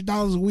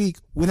 $700 a week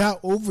without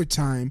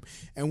overtime.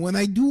 And when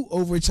I do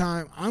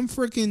overtime, I'm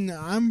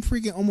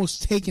freaking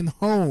almost taking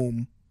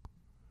home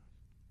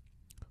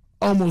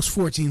almost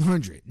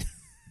 $1,400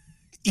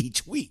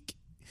 each week.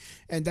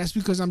 And that's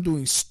because I'm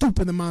doing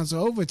stupid amounts of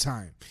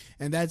overtime.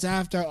 And that's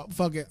after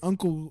fucking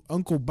Uncle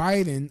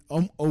Biden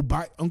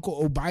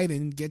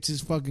gets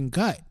his fucking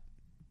cut.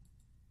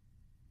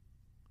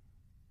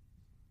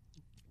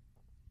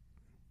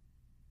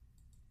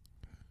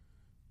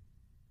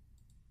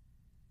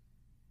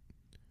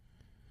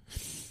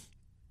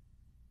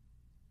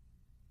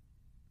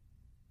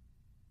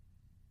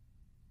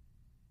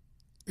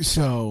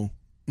 So,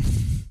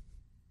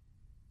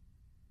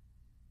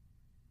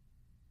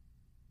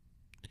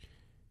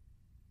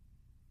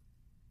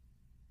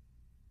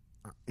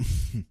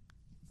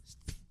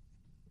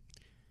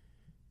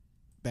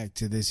 back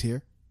to this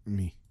here.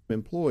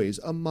 Employees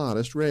a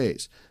modest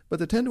raise, but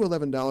the $10 to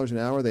 $11 an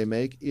hour they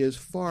make is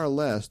far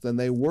less than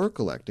they were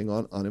collecting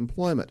on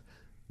unemployment.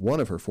 One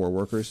of her 4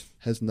 workers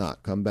has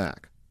not come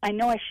back. I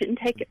know I shouldn't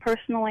take it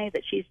personally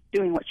that she's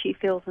doing what she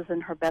feels is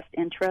in her best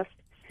interest.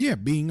 Yeah,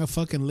 being a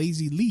fucking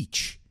lazy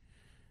leech.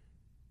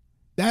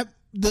 That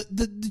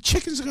the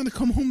chickens are gonna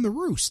come home to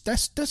roost.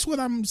 That's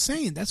what I'm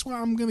saying. That's why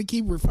I'm gonna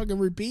keep fucking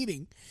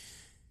repeating.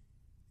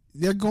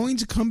 They're going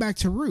to come back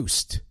to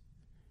roost.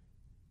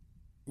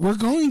 We're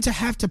going to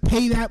have to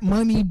pay that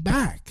money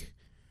back.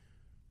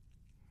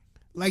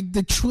 Like,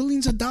 the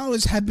trillions of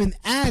dollars have been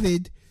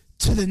added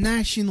to the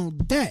national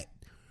debt.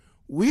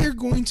 We're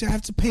going to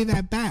have to pay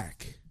that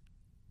back.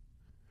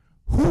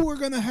 Who we're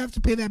going to have to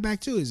pay that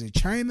back to? Is it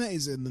China?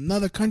 Is it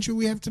another country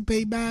we have to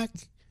pay back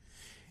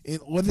in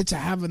order to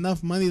have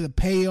enough money to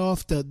pay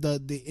off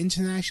the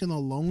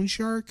international loan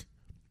shark?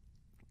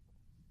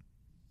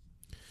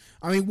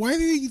 I mean, why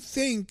do you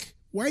think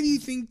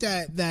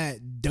that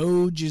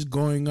Doge is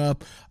going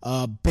up,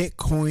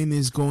 Bitcoin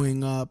is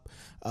going up,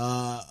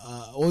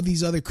 all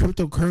these other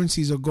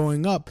cryptocurrencies are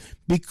going up?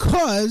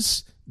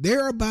 Because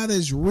they're about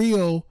as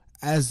real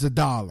as the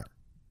dollar.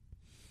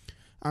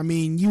 I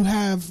mean,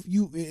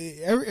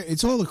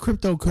 it's all a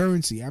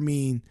cryptocurrency. I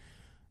mean,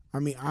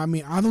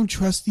 I don't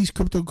trust these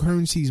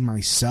cryptocurrencies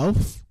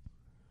myself.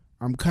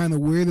 I'm kind of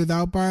weirded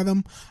out by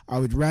them. I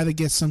would rather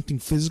get something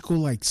physical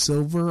like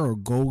silver or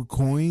gold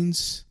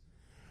coins.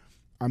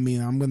 I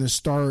mean, I'm gonna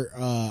start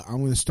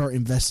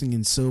investing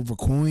in silver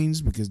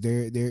coins because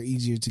they're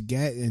easier to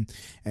get and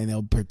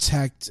they'll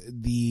protect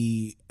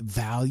the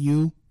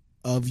value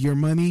of your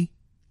money.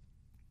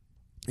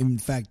 In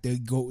fact,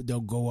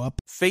 they'll go up.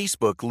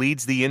 Facebook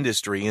leads the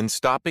industry in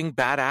stopping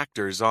bad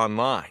actors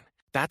online.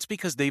 That's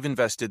because they've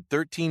invested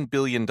 $13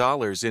 billion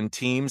in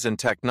teams and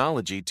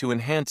technology to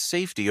enhance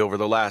safety over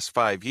the last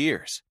 5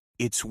 years.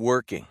 It's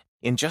working.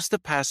 In just the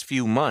past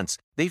few months,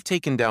 they've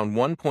taken down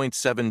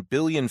 1.7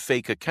 billion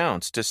fake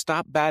accounts to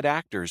stop bad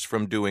actors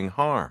from doing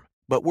harm.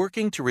 But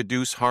working to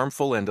reduce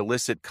harmful and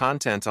illicit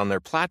content on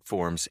their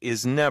platforms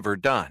is never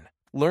done.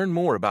 Learn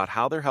more about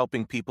how they're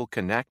helping people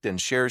connect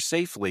and share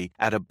safely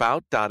at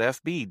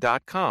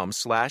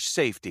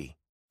about.fb.com/safety.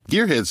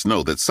 Gearheads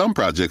know that some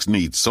projects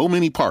need so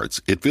many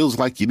parts, it feels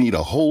like you need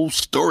a whole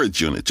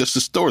storage unit just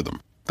to store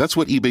them. That's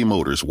what eBay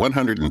Motors'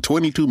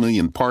 122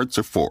 million parts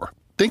are for.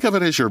 Think of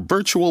it as your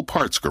virtual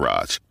parts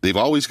garage. They've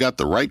always got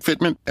the right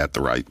fitment at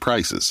the right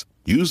prices.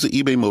 Use the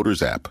eBay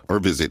Motors app or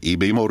visit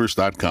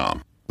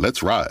ebaymotors.com.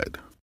 Let's ride.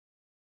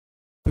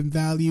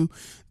 Value,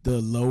 the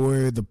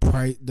lower the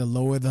price, the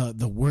lower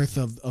the worth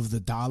of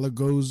the dollar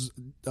goes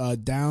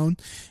down,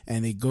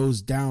 and it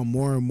goes down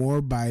more and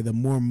more by the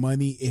more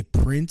money it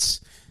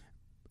prints.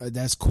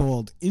 That's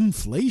called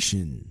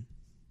inflation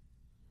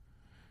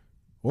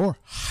or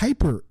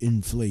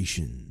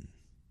hyperinflation.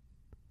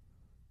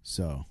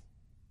 So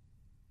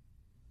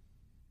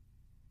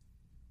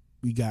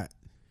we got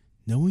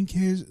no one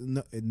cares.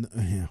 So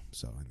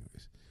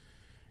anyways,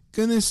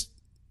 goodness.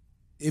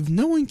 If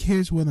no one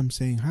cares what I'm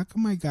saying, how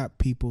come I got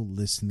people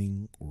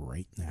listening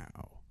right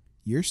now?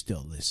 You're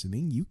still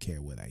listening. You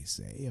care what I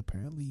say.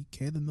 Apparently, you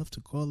cared enough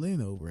to call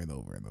in over and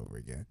over and over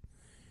again.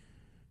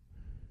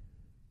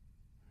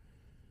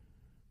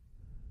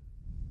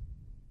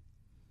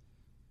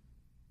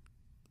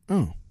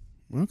 Oh,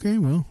 okay.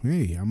 Well,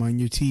 hey, I'm on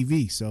your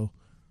TV, so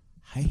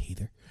hi,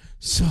 hater.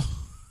 So,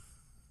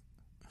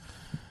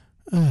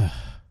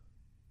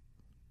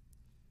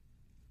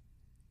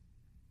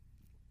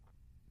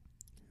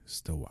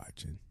 still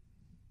watching.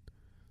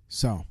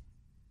 So,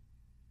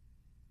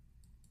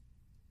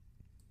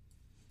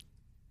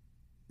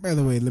 by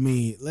the way, let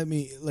me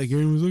like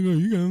everyone's like, oh,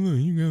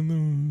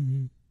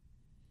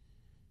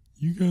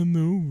 you got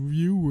no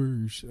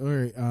viewers. All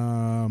right,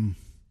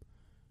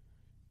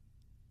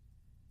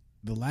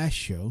 the last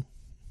show,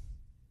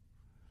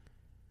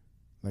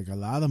 like a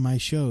lot of my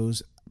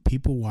shows,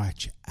 people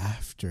watch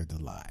after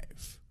the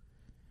live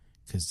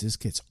because this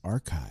gets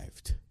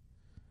archived.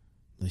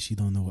 Unless you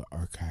don't know what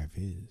archive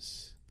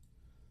is.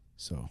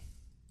 So,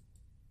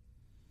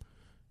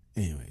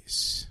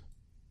 anyways.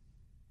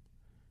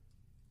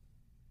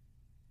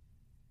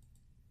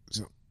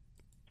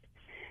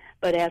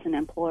 But as an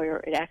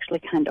employer, it actually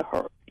kind of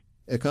hurt.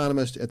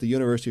 Economists at the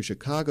University of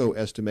Chicago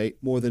estimate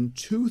more than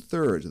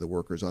 2/3 of the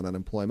workers on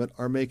unemployment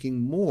are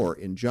making more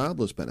in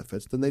jobless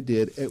benefits than they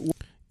did at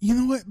work. You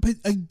know what? But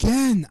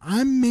again,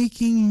 I'm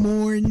making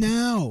more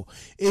now.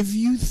 If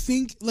you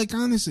think, like,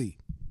 honestly,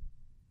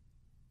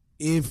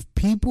 if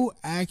people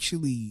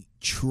actually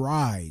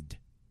tried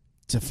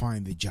to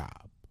find a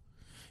job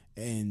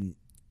and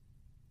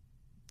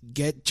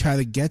try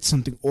to get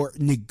something or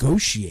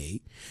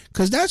negotiate,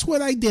 because that's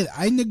what I did.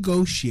 I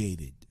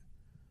negotiated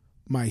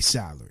my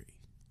salary.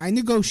 I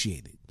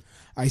negotiated.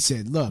 I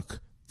said, look,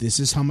 this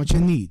is how much I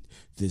need.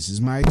 This is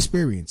my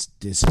experience.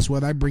 This is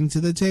what I bring to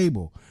the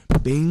table.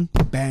 Bing,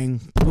 bang,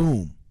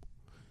 boom.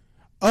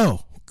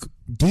 Oh,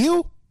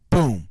 deal?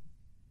 Boom.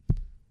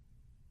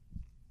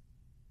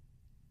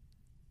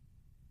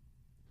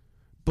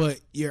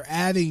 But you're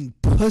adding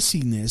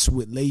pussiness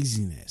with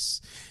laziness.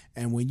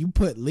 And when you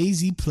put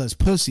lazy plus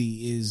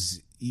pussy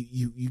is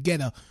you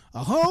get a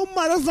whole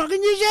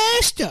motherfucking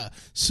disaster.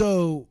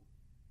 So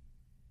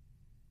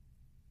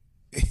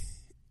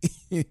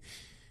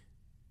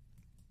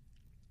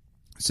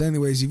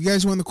anyways, if you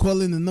guys want to call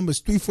in, the number is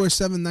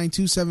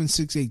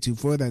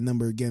 347-927-6824. That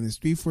number again is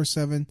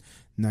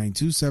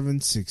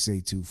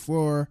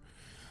 347-927-6824.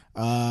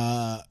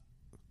 I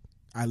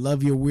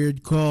love your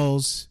weird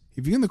calls.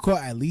 If you're going to call,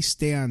 at least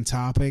stay on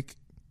topic.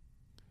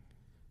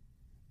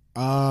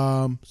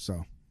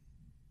 So.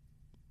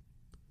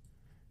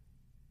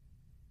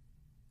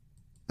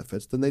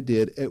 Benefits than they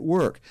did at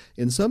work.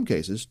 In some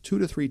cases, 2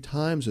 to 3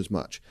 times as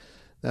much.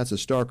 That's a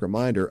stark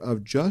reminder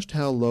of just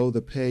how low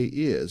the pay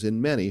is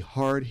in many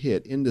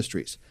hard-hit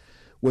industries.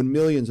 When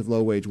millions of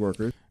low-wage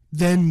workers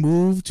then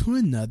move to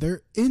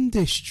another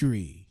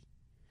industry.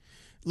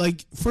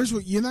 Like, first of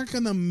all, you're not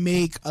going to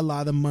make a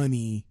lot of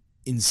money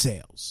in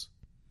sales.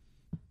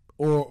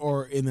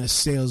 Or in a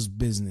sales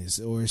business,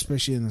 or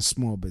especially in a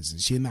small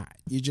business. You're not.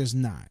 You're just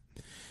not.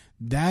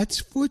 That's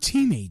for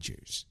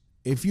teenagers.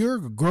 If you're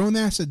a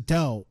grown-ass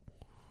adult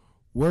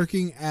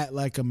working at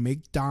like a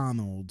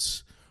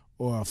McDonald's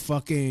a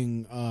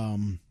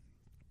fucking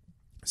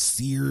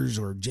Sears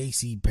or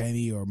J.C.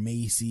 Penney or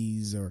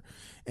Macy's or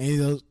any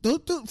of those.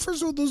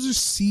 First of all, those are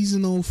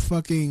seasonal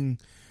fucking,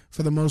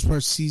 for the most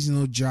part,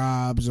 seasonal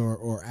jobs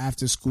or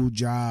after school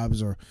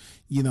jobs, or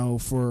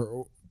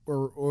for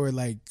or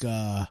like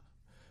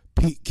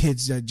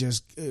kids that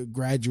just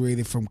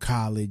graduated from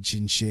college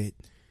and shit.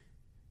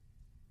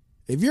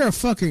 If you're a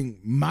fucking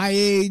my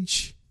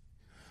age,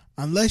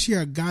 unless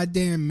you're a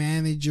goddamn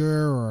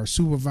manager or a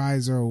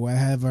supervisor or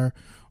whatever,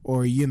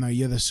 or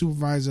you're the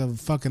supervisor of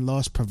fucking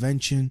loss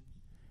prevention,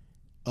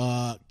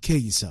 kill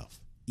yourself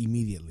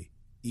immediately.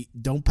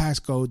 Don't pass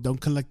go. Don't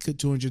collect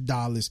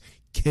 $200.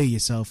 Kill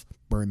yourself.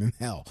 Burn in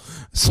hell.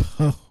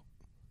 So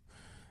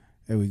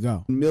there we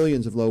go.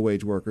 Millions of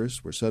low-wage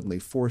workers were suddenly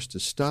forced to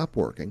stop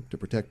working to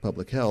protect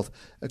public health.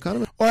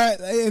 Economists. All right,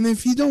 and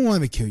if you don't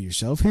want to kill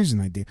yourself, here's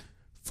an idea.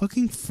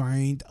 Fucking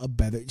find a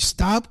better.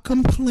 Stop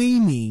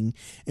complaining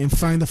and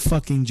find a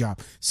fucking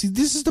job. See,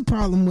 this is the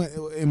problem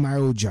in my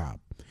old job.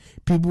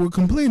 People were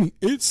complaining.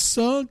 It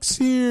sucks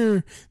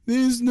here.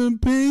 The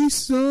pay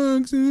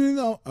sucks.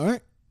 All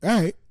right.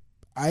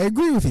 I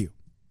agree with you.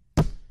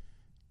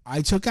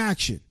 I took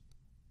action.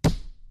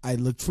 I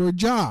looked for a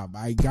job.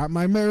 I got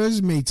my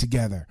resume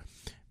together.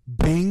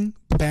 Bing,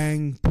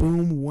 bang,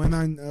 boom. Went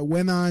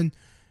on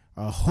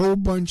a whole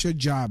bunch of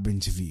job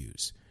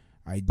interviews.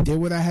 I did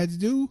what I had to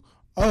do.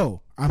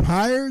 Oh, I'm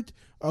hired?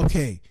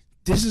 Okay,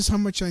 this is how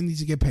much I need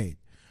to get paid.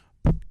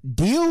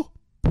 Deal?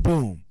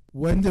 Boom.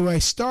 When do I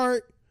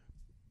start?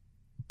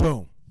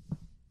 Boom.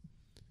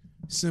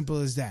 Simple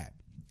as that.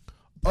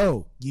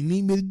 Oh, you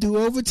need me to do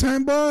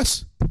overtime,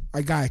 boss?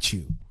 I got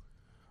you.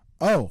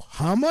 Oh,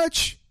 how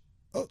much?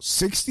 Oh,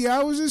 60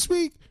 hours this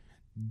week?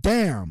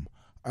 Damn.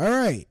 All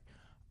right.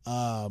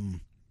 Oh,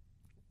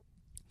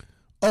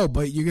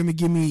 but you're gonna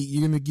give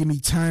me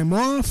time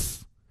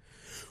off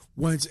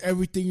once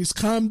everything is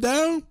calmed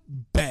down?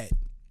 Bet.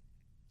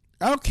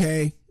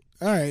 Okay.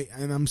 All right.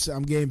 And I'm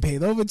getting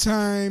paid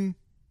overtime.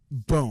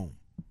 Boom.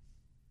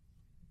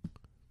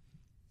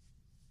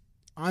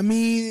 I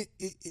mean,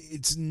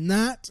 it's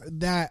not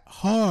that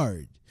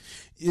hard.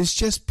 It's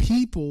just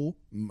people,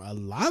 a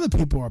lot of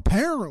people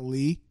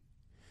apparently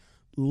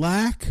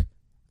lack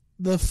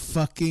the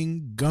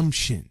fucking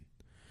gumption,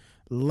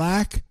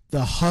 lack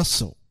the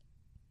hustle.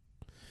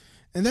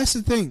 And that's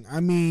the thing.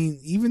 I mean,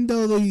 even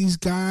though these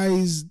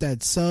guys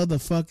that sell their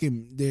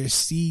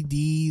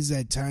CDs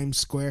at Times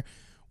Square,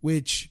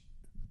 which,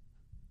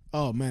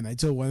 oh man, I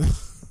told one,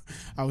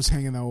 I was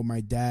hanging out with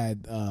my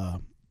dad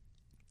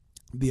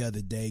the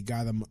other day.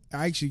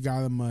 I actually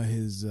got him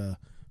his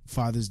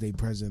Father's Day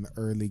present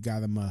early.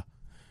 Got him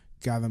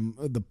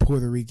the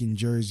Puerto Rican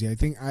jersey. I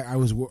think I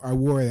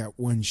wore it at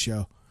one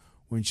show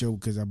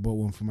because I bought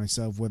one for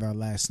myself with our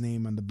last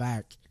name on the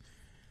back.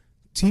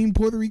 Team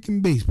Puerto Rican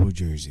baseball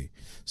jersey.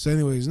 So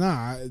anyways,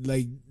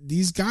 like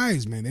these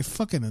guys, man, they're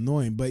fucking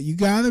annoying, but you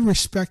gotta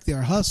respect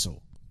their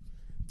hustle.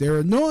 They're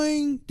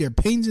annoying. They're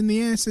pains in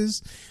the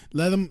asses.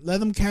 Let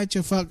them catch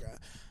a fuck.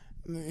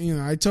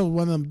 I told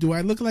one of them, do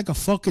I look like a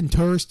fucking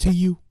tourist to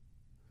you?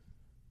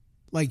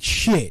 Like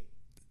shit.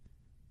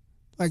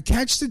 Like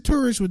catch the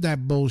tourist with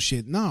that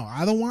bullshit. No,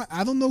 I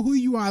don't know who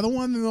you are. I don't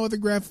want an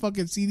autograph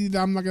fucking CD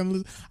that I'm not gonna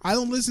listen. I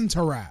don't listen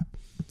to rap.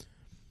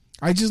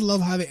 I just love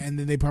how they and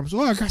then they promise,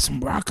 I got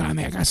some rock on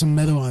there, I got some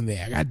metal on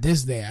there, I got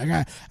this there,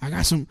 I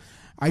got some.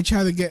 I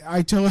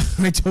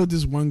told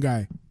this one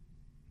guy,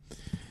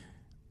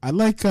 I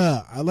like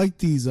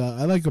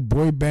a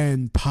boy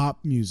band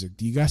pop music.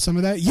 Do you got some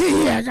of that?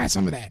 Yeah, I got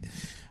some of that.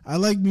 I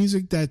like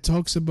music that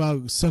talks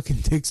about sucking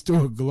dicks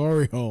through a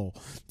glory hole.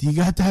 Do you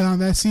got that on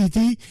that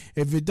CD?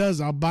 If it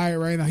does, I'll buy it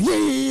right now.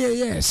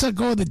 Yeah.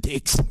 Suck all the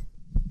dicks.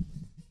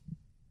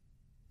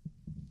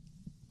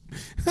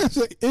 I was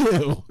like,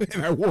 ew.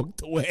 And I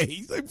walked away.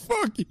 He's like,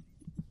 fuck you.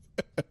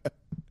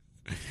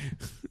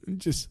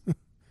 Just,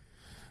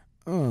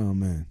 oh,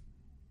 man.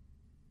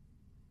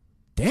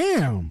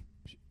 Damn.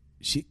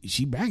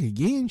 She back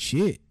again?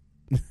 Shit.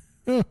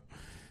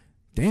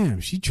 Damn,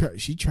 she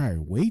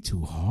tried way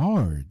too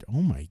hard.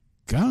 Oh, my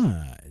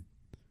God.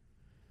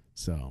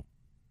 So.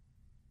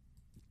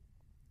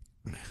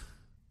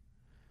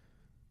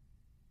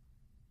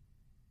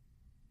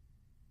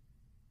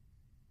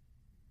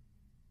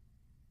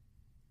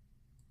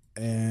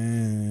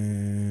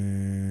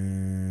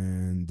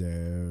 And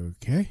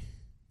okay.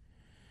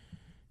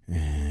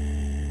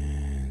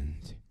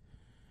 And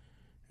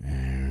all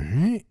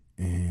right.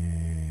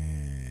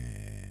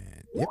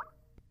 And yep.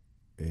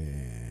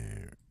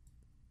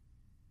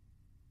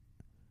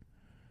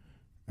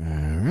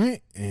 All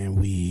right.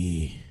 And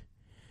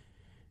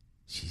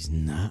she's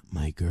not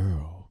my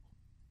girl.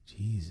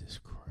 Jesus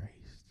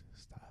Christ.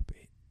 Stop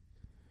it.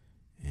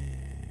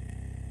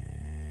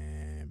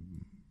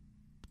 And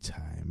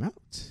time out.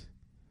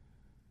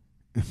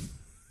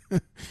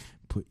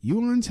 Put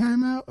you on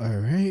timeout? All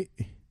right.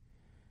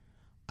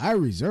 I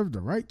reserve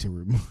the right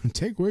to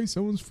take away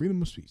someone's freedom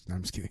of speech. No,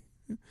 I'm just kidding.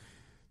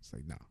 It's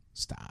like, no,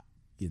 stop.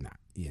 You're not.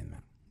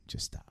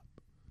 Just stop.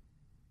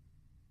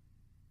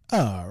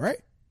 All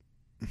right.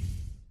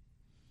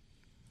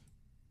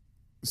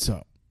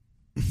 So,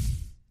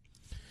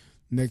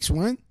 next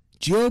one.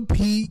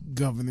 GOP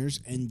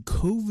governors and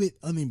COVID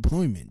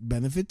unemployment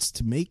benefits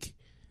to make.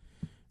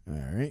 All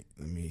right,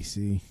 let me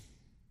see.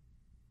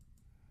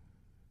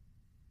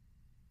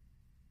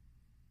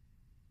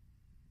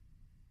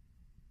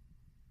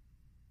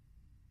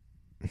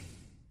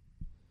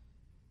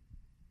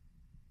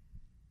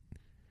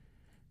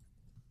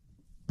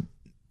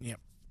 Yep.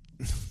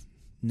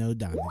 No,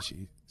 Donna.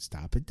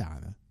 Stop it,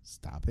 Donna.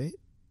 Stop it.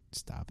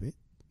 Stop it.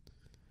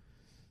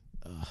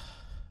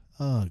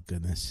 Oh,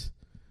 goodness.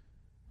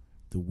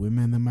 The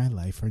women in my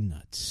life are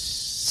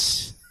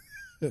nuts.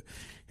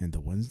 And the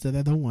ones that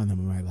I don't want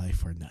in my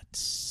life are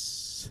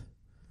nuts.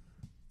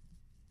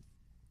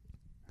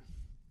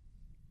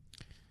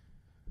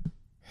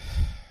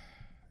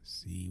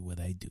 See what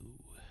I do.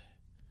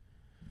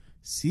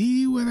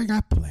 See what I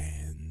got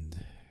planned.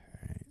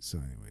 All right, so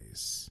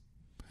anyways.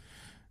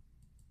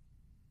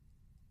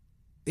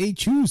 They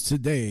choose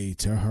today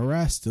to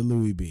harass the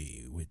Louis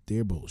B with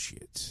their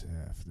bullshit.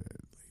 After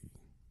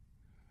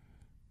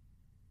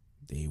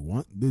they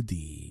want the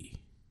D.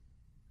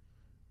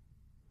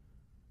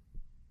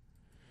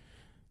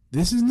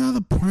 This is not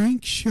a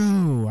prank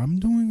show. I'm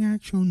doing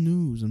actual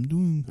news. I'm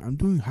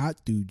doing hot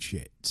dude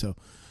shit. So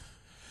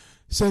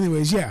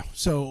anyways, yeah.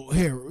 So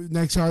here,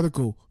 next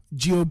article.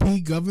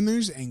 GOP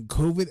governors and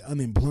COVID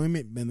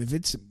unemployment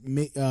benefits to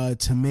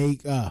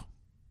make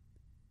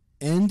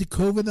end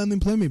COVID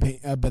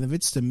unemployment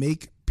benefits to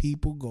make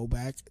people go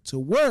back to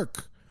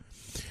work.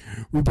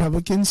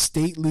 Republican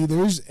state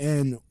leaders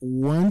and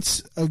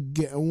once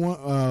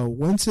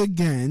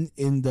again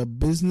in the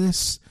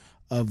business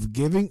of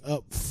giving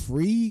up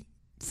free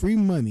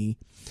money.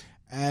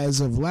 As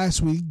of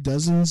last week,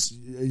 dozens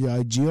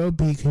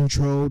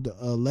GOP-controlled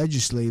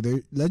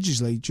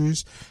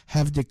legislatures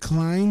have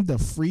declined the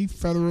free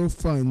federal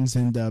funds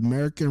in the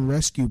American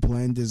Rescue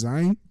Plan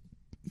designed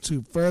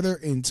to further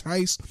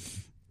entice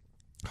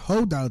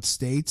holdout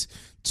states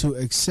to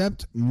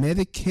accept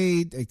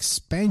Medicaid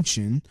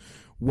expansion,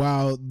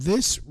 while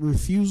this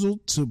refusal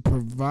to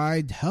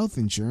provide health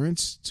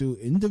insurance to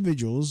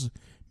individuals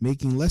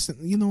making less than,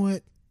 you know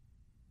what?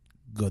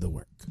 Go to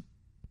work.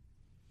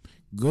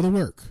 Go to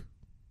work.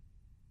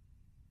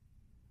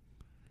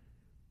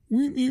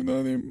 We need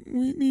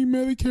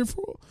Medicare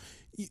for all.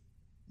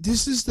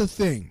 This is the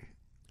thing.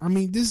 I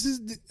mean,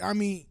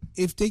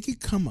 if they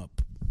could come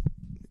up,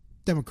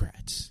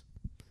 Democrats,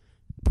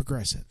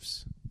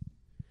 progressives,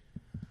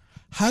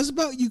 how's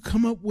about you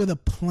come up with a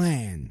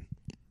plan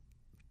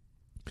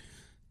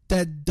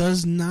that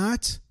does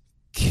not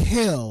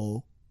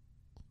kill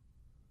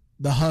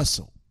the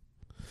hustle,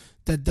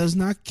 that does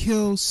not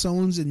kill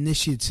someone's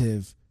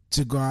initiative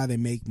to go out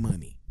and make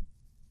money?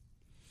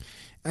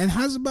 And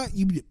how's about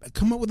you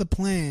come up with a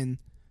plan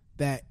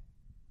that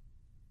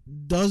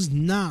does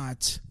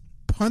not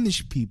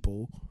punish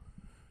people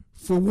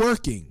for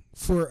working,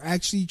 for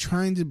actually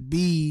trying to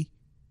be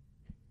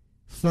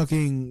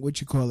fucking,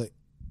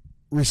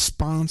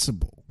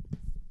 responsible?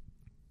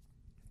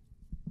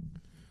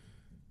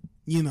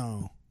 You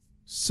know,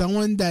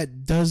 someone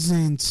that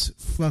doesn't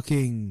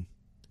fucking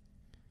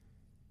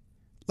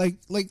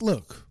like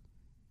look,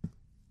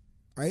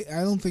 I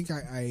don't think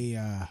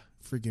I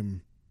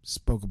freaking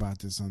spoke about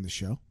this on the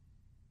show.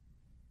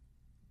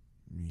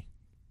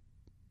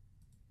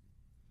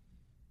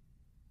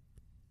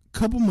 A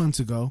couple months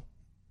ago,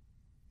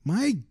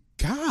 my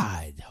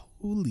God,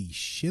 holy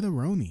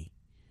shit-a-roni.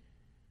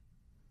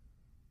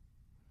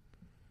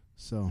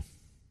 So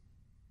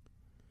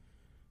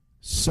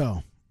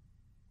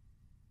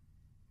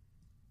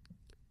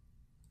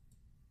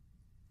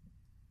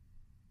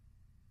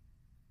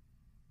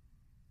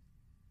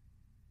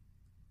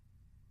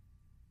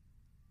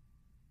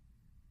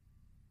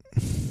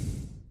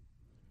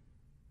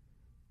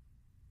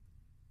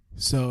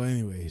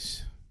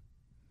anyways,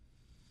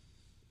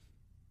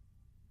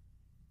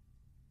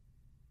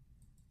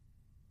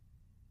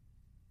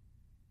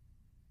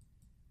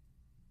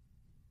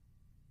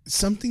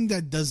 something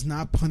that does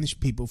not punish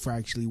people for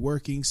actually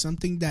working,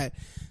 something that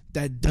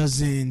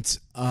doesn't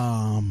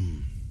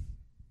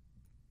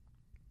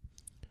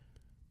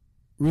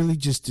really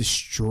just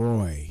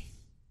destroy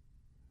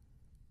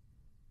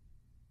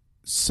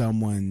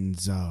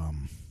someone's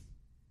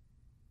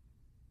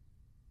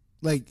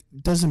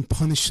doesn't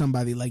punish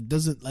somebody,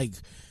 doesn't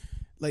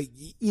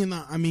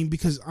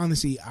because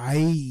honestly,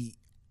 they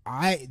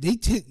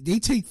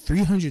take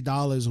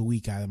 $300 a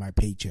week out of my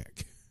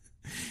paycheck.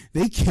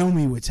 They kill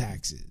me with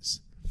taxes.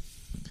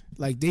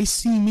 They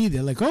see me,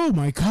 they're like, oh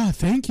my God,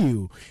 thank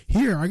you.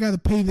 Here, I gotta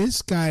pay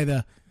this guy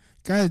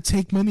gotta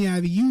take money out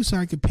of you so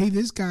I can pay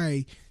this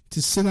guy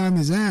to sit on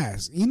his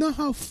ass. You know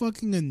how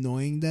fucking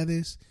annoying that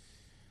is?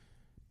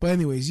 But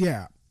anyways,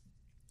 yeah.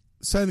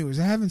 So anyways,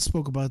 I haven't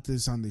spoke about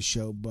this on the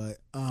show, but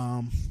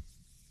about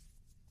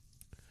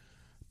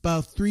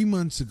 3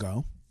 months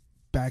ago,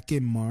 back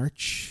in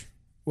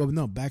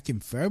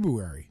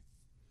February.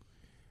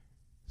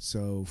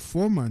 So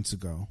 4 months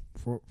ago,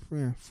 4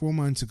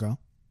 months ago,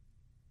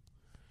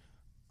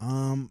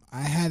 I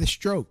had a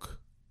stroke.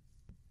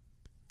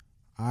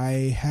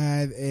 I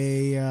had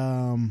a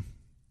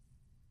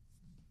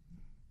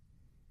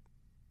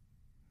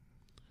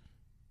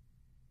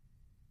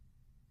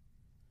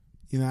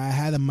I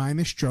had a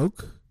minor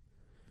stroke.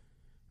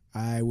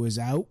 I was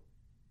out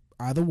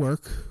of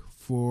work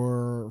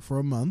for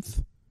a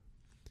month.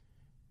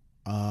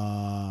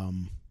 I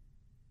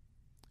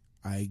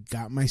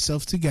got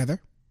myself together.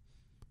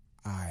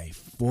 I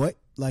fought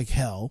like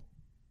hell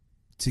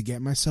to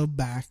get myself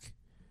back,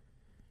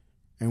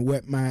 and I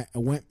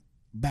went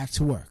back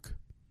to work.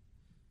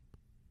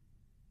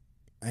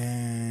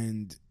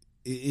 And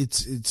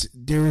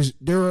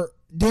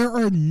there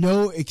are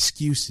no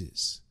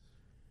excuses.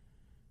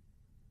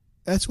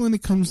 That's when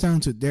it comes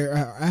down to it. There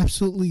are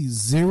absolutely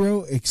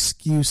zero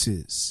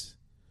excuses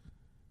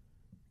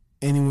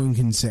anyone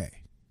can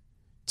say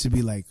to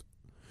be like,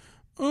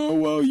 oh,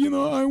 well,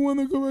 I want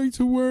to go back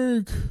to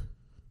work.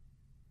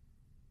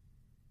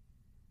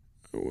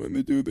 I want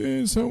to do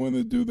this. I want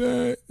to do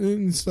that.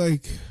 And it's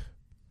like,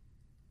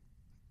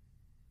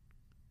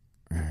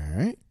 all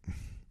right.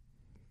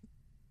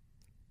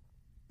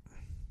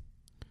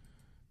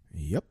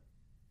 Yep.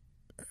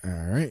 All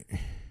right.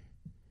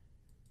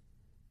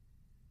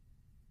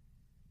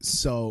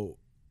 So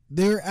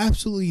there are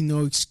absolutely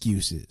no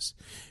excuses.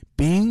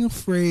 Being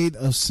afraid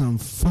of some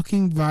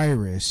fucking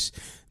virus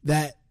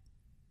that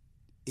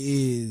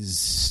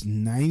is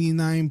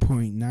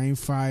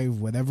 99.95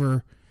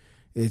 whatever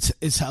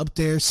it's up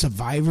there,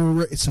 survival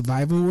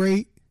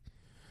rate.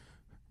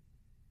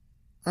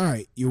 All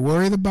right, you're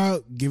worried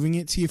about giving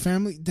it to your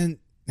family, then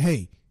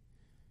hey,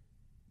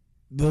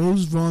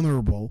 those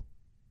vulnerable,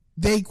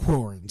 they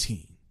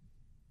quarantine.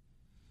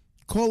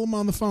 Call them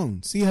on the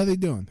phone, see how they're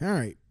doing. All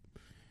right.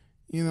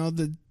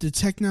 The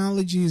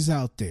technology is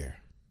out there.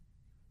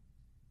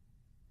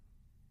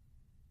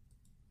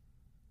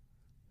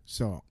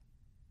 So,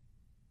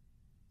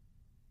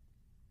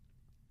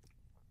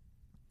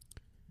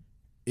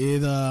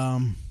 it,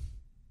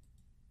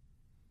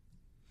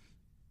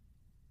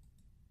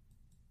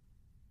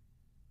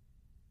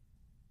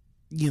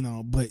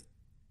 but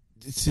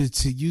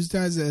to use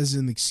that as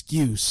an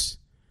excuse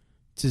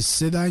to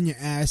sit on your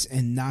ass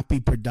and not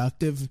be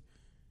productive,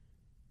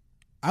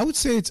 I would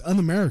say it's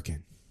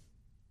un-American.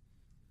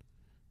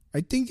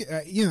 I think,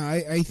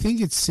 I think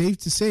it's safe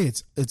to say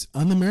it's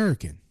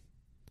un-American.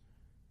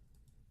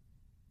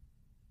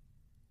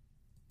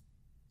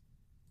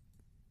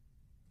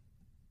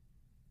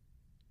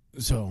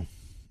 So,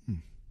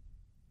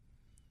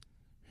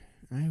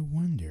 I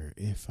wonder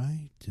if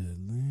I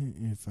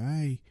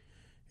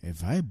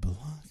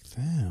block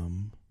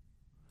them,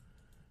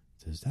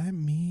 does that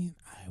mean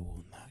I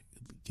will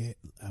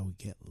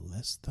get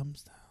less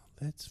thumbs down?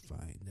 Let's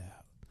find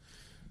out.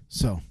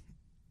 So,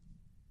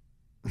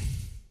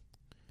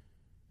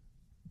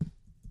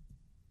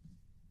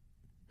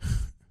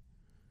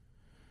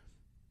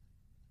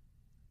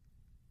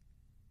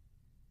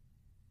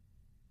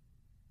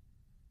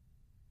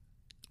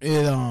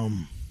 it all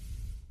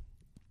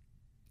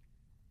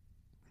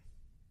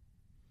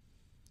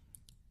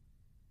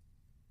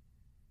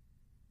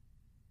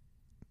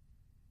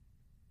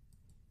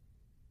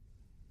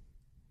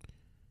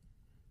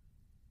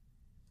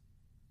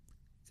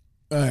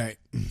right.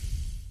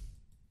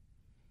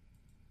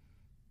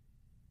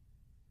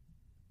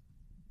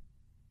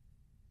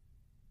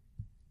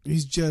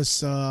 He's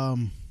just yeah.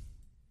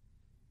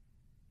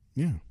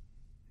 All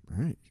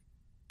right.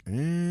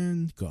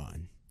 And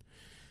gone.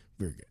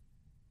 Very good.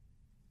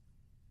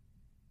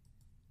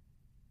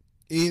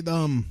 It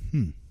how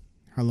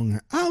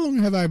long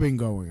have I been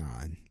going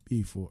on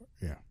before?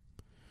 Yeah.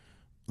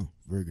 Oh,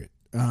 very good.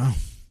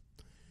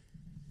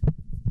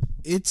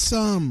 It's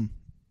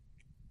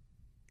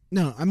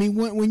no, I mean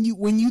when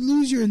you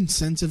lose your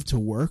incentive to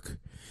work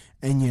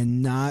and you're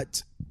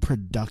not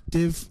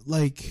productive,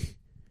 like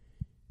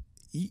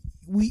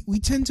we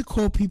tend to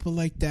call people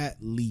like that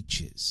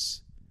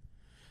leeches.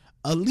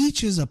 A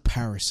leech is a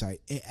parasite.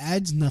 It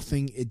adds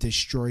nothing, it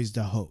destroys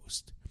the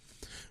host.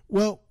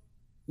 Well,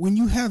 when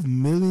you have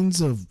millions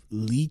of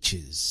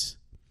leeches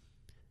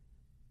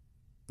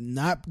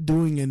not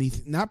doing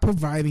anything, not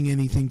providing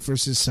anything for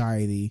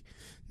society,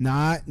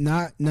 not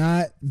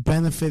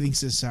benefiting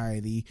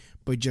society,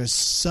 but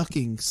just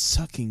sucking,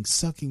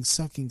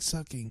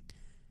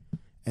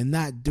 and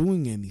not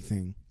doing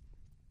anything,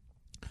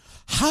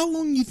 how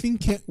long you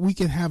think we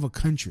can have a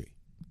country?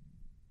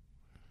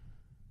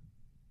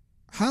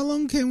 How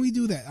long can we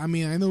do that? I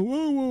mean, I know,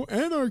 whoa,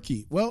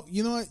 anarchy. Well,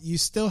 you know what? You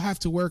still have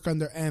to work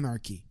under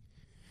anarchy.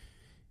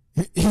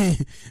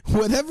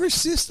 whatever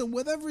system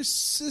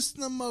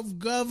of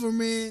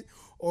government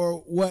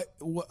or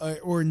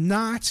or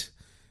not,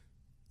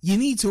 you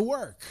need to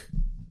work.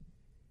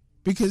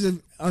 Because if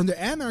under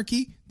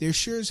anarchy, there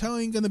sure as hell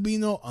ain't going to be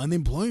no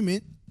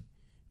unemployment.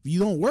 If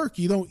you don't work,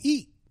 you don't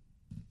eat.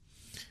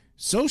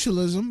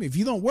 Socialism, if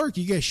you don't work,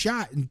 you get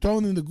shot and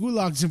thrown in the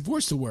gulags and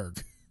forced to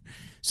work.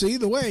 So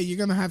either way, you're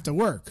going to have to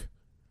work.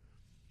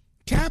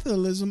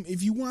 Capitalism,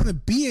 if you want to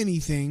be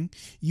anything,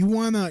 you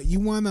want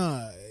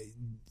to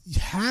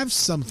have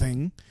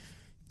something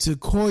to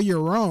call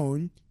your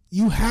own,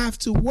 You have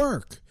to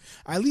work.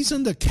 At least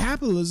under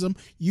capitalism,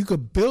 you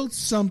could build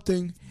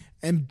something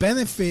and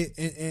benefit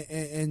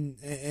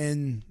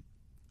and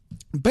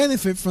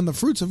benefit from the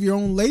fruits of your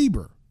own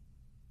labor.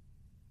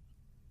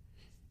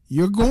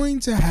 You're going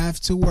to have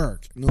to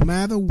work no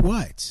matter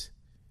what.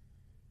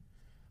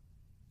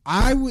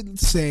 I would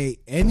say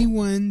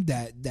anyone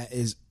that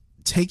is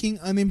taking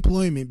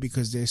unemployment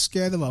because they're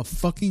scared of a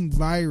fucking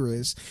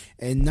virus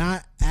and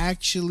not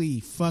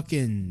actually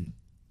fucking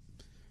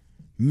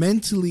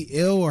mentally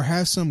ill or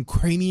have some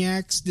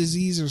craniacs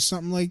disease or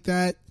something like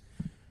that.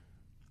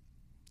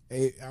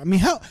 I mean,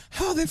 how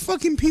are there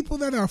fucking people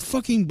that are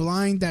fucking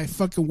blind that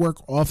fucking work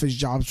office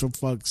jobs, for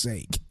fuck's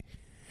sake?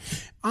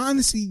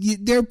 Honestly,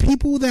 there are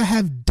people that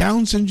have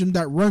Down syndrome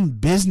that run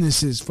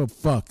businesses, for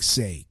fuck's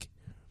sake.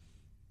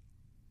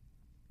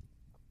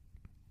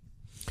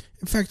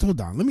 In fact, hold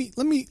on. Let's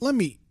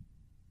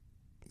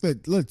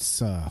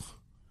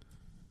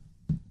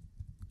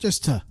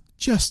just to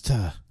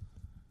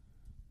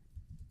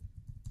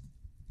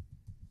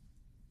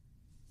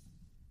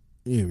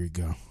here we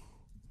go.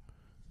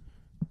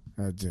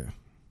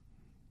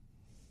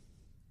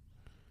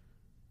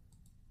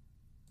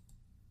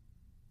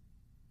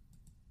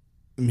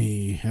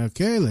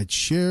 Okay, let's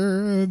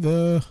share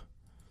the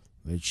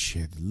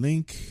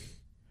link.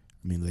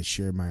 Let's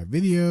share my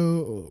video.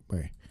 Oh,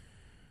 wait.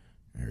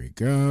 There we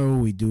go.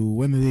 We do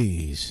one of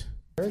these.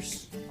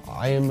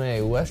 I am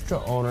a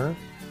restaurant owner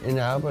in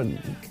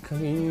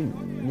Albuquerque,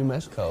 New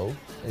Mexico.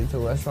 It's a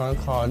restaurant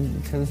called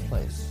Tim's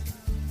Place.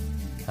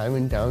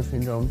 Having Down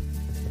syndrome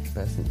is the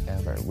best thing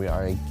ever. We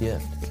are a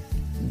gift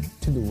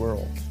to the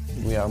world.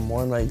 We are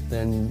more like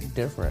than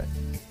different.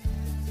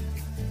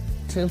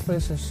 Tim's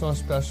Place is so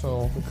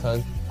special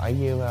because I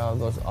give out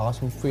those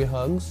awesome free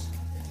hugs.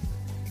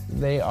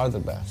 They are the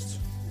best.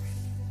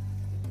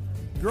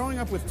 Growing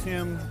up with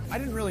Tim, I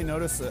didn't really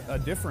notice a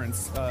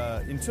difference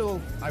until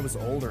I was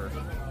older.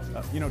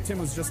 Tim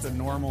was just a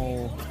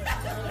normal,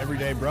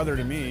 everyday brother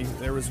to me.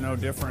 There was no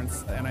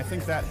difference, and I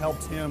think that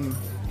helped him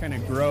kind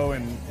of grow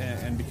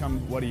and become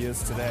what he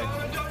is today.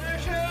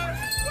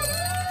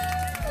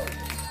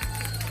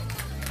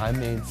 I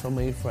made so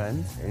many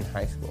friends in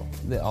high school.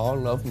 They all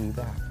loved me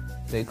back.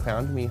 They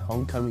crowned me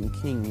Homecoming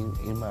King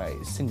in my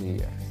senior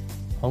year.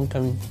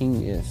 Homecoming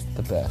King is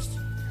the best.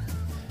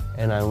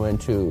 And I went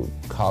to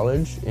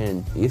college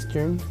in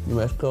Eastern New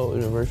Mexico,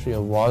 University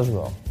of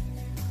Roswell.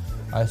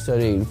 I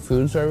studied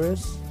food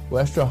service,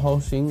 restaurant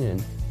hosting,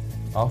 and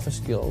office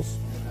skills.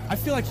 I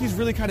feel like he's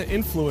really kind of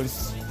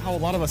influenced how a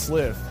lot of us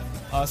live,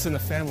 us in the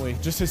family.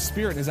 Just his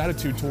spirit and his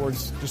attitude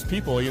towards just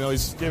people.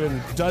 He's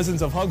given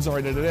dozens of hugs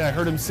already today. I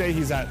heard him say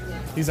he's at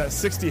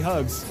 60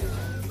 hugs.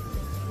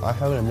 I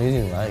have an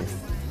amazing life.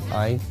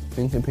 I've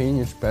been competing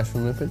in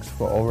Special Olympics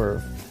for over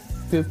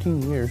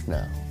 15 years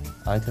now.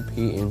 I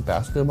compete in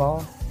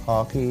basketball,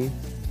 hockey,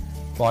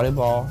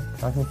 volleyball,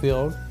 track and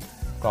field,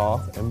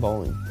 golf, and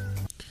bowling.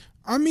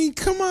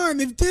 Come on.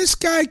 If this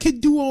guy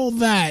could do all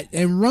that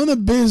and run a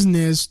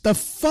business, the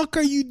fuck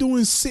are you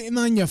doing sitting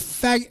on your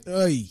fag...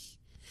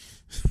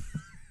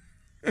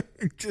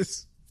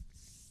 Just...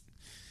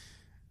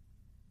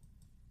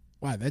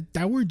 Wow,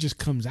 that word just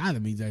comes out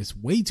of me that's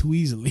way too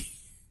easily.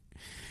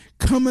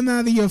 Coming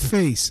out of your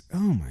face. Oh,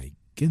 my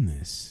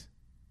goodness.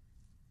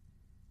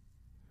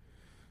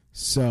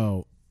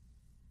 So,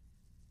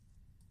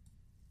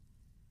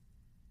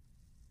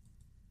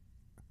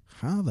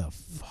 how the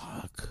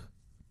fuck?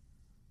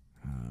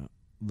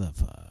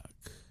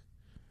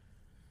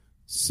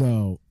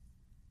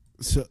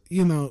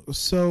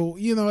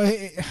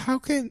 How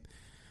can,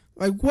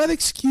 what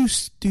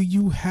excuse do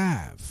you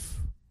have?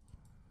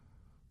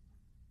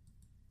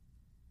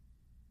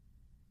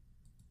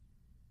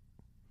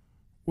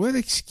 What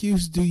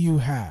excuse do you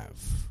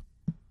have?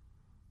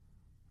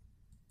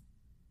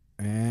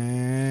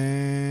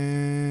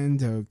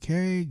 And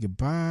okay,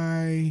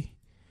 goodbye.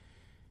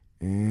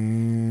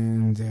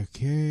 And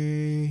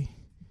okay.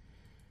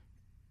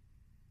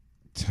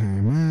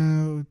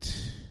 Time out.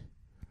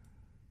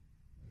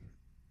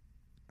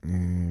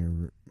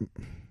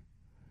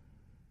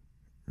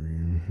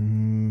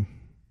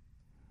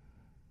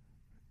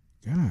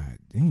 God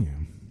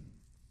damn.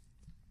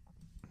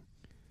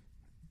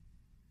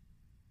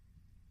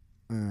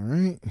 All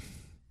right.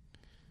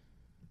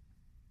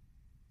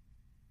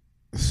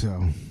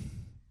 So,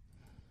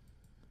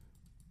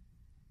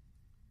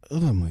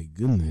 oh my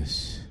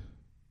goodness.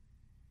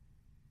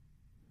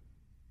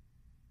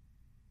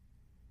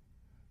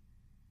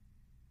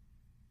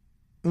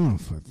 Oh,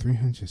 for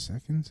 300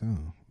 seconds?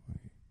 Oh,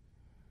 wait.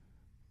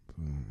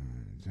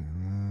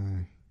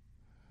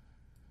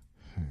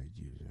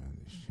 User on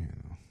this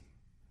channel.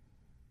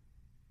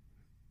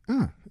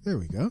 Ah, there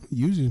we go.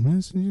 User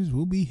messages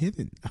will be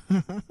hidden.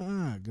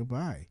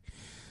 Goodbye.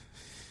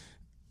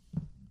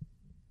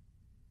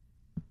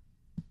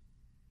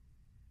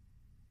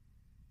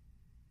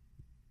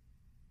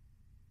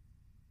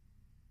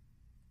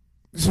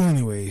 So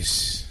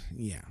anyways,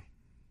 yeah.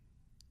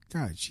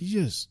 God, she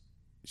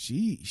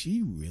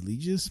really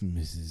just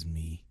misses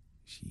me.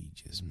 She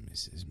just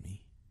misses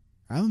me.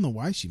 I don't know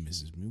why she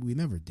misses me. We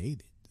never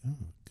dated. Oh,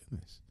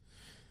 goodness.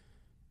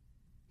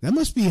 That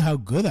must be how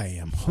good I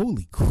am.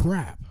 Holy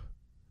crap.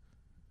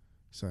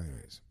 So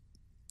anyways.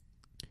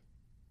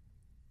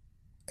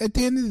 At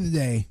the end of the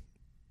day,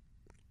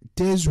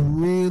 there's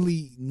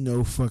really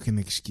no fucking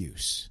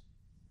excuse.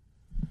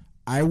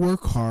 I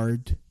work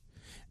hard,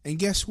 and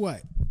guess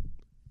what?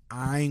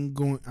 I'm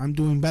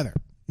doing better.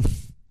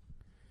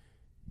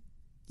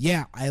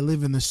 Yeah, I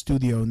live in the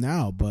studio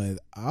now, but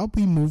I'll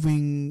be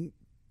moving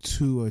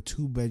to a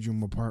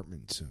 2-bedroom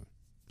apartment soon.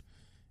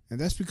 And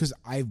that's because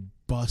I've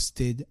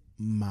busted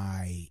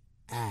my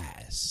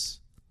ass.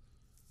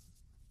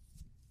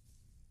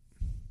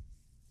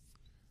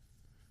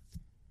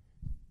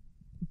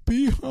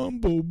 Be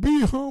humble,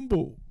 be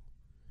humble.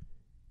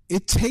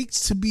 It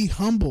takes to be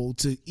humble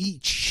to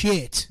eat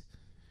shit.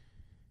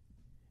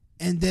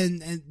 And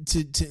then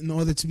in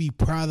order to be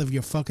proud of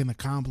your fucking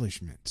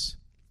accomplishments.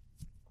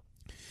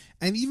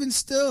 And even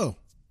still,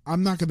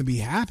 I'm not going to be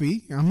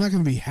happy. I'm not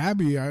going to be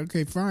happy.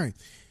 Okay, fine.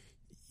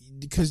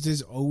 Because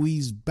there's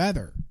always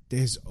better.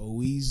 There's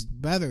always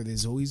better.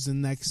 There's always the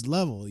next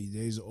level.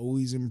 There's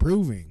always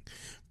improving.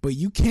 But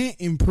you can't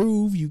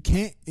improve. You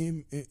can't,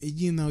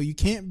 you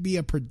can't be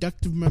a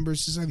productive member of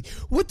society.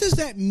 What does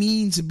that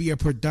mean to be a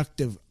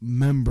productive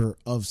member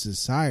of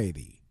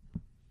society?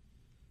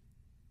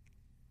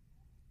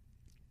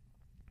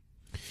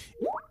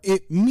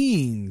 It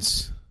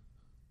means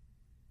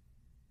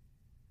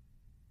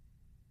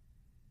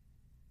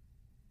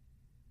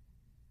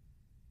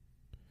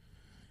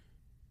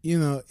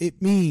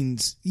it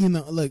means,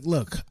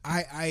 look,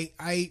 I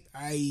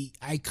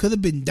could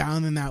have been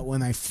down and out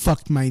when I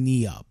fucked my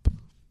knee up.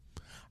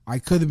 I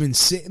could have been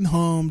sitting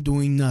home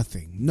doing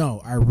nothing.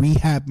 No, I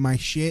rehabbed my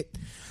shit.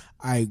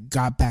 I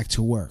got back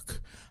to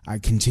work. I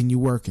continued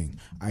working.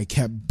 I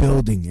kept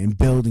building and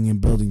building and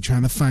building,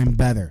 trying to find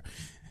better.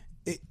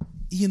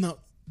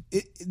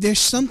 There's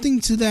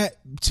something to that,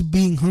 to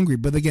being hungry.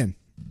 But again,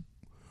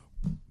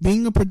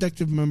 being a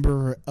productive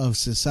member of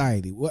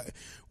society.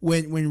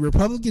 When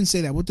Republicans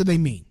say that, what do they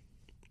mean?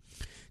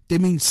 They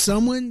mean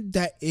someone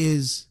that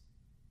is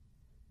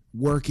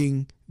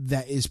working,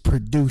 that is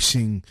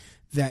producing,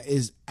 that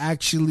is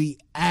actually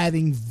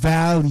adding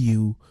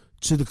value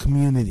to the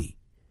community,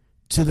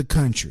 to the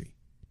country.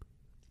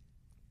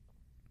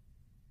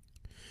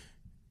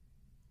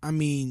 I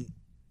mean,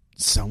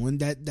 someone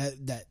that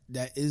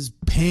is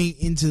paying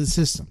into the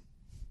system.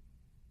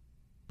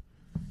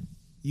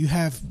 You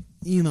have,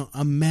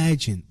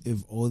 imagine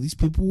if all these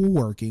people were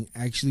working,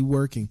 actually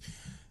working,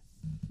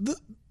 the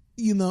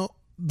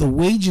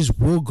wages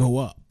will go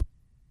up.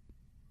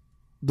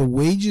 The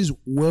wages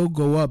will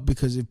go up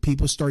because if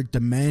people start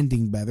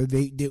demanding better,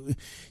 the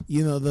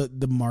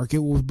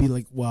market will be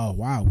like,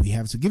 wow, we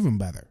have to give them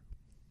better.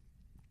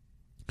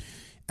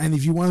 And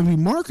if you want to be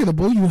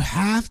marketable, you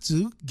have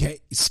to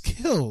get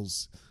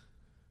skills.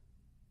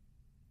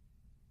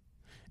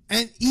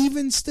 And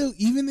even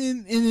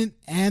in an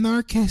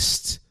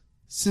anarchist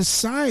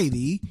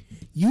society,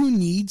 you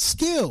need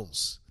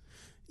skills.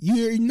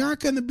 You're not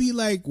going to be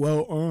like, I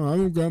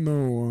don't got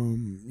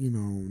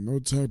no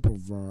type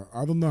of,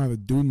 I don't know how to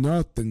do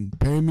nothing.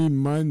 Pay me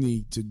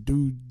money to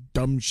do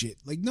dumb shit.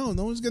 Like, no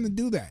one's going to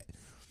do that.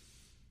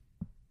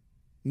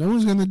 No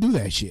one's going to do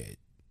that shit.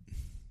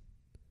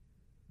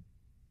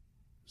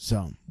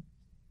 So,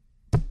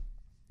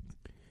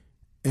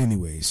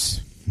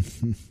 anyways,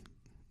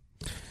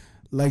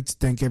 like to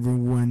thank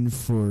everyone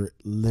for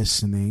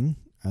listening.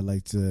 I'd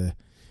like to,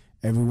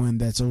 everyone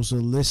that's also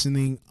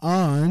listening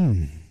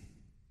on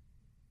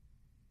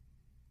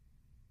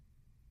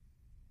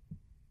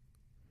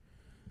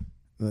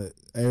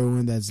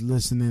everyone that's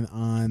listening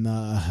on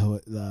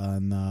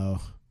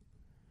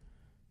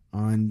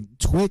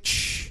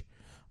Twitch,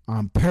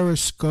 on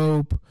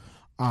Periscope,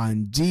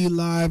 on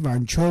DLive,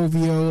 on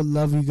Trovio.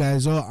 Love you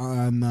guys all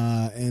on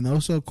and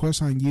also of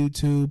course on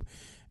YouTube.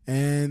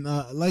 And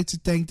I'd like to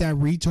thank that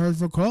retard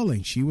for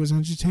calling. She was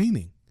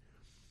entertaining.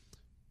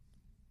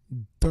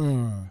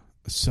 Duh.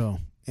 So,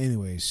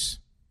 anyways.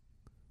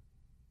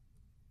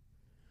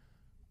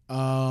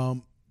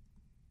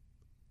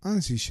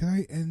 Honestly, should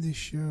I end this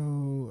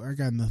show? I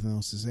got nothing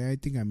else to say. I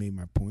think I made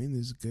my point.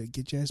 It's good.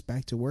 Get your ass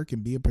back to work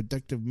and be a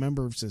productive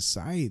member of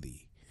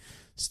society.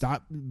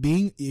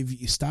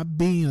 If you stop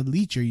being a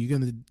leecher, you're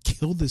gonna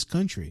kill this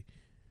country.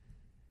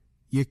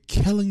 You're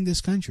killing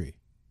this country.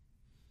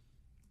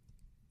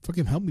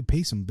 Fucking help me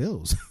pay some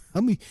bills.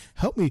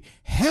 help me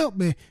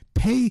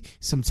pay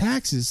some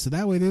taxes so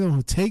that way they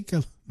don't take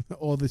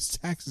all this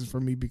taxes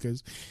from me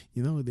because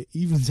it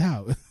evens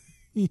out.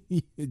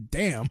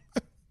 Damn.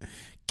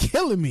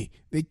 Killing me.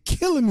 They're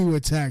killing me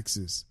with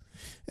taxes.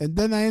 And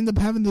then I end up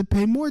having to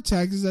pay more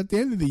taxes at the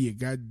end of the year.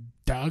 God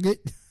dog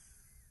it.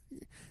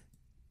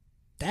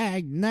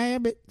 Dag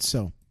nabbit.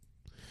 So,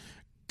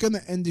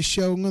 gonna end the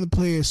show. I'm gonna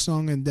play a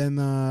song and then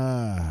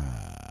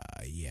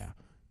yeah.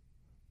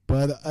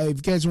 But if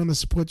you guys want to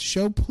support the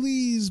show,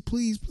 please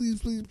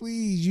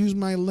use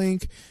my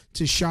link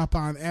to shop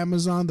on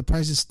Amazon. The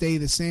prices stay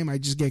the same. I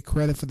just get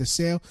credit for the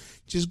sale.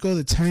 Just go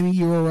to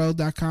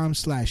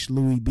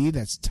tinyurl.com/LouisB.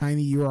 That's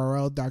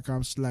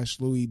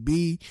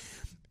tinyurl.com/LouisB.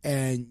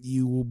 And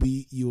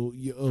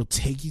it'll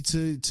take you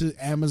to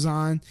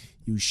Amazon.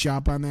 You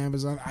shop on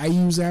Amazon. I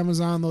use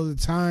Amazon all the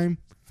time.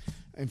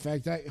 In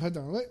fact, hold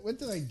on. What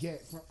did I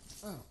get?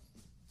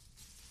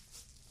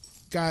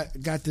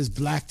 Got this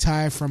black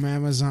tie from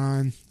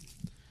Amazon.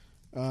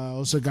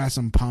 Also got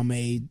some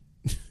pomade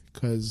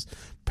because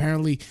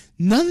apparently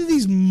none of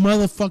these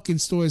motherfucking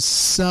stores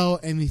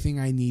sell anything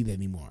I need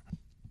anymore.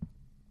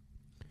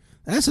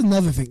 That's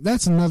another thing.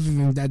 That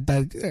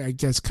I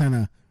guess kind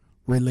of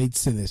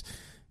relates to this.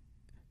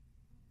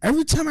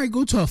 Every time I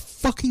go to a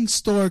fucking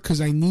store because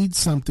I need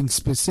something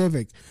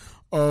specific,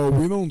 oh,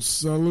 we don't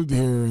sell it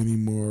here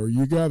anymore.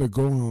 You gotta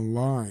go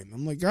online.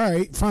 I'm like, all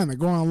right, fine. I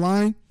go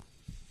online.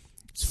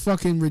 It's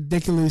fucking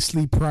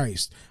ridiculously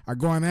priced. I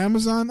go on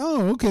Amazon.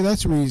 Oh, okay,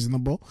 that's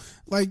reasonable.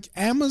 Like,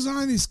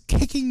 Amazon is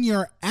kicking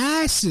your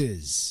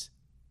asses.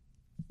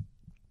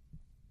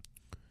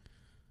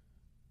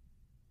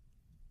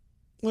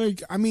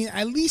 Like, I mean,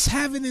 at least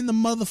have it in the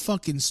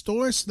motherfucking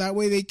store so that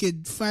way they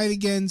could fight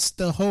against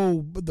the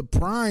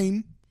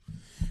Prime.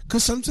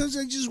 Because sometimes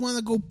I just want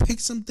to go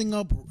pick something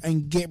up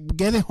and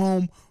get it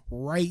home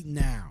right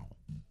now.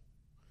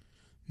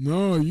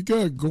 No, you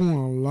gotta go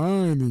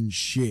online and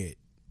shit.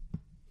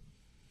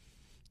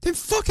 Then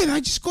fuck it.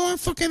 I just go on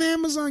fucking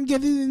Amazon,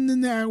 get it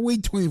in there,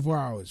 wait 24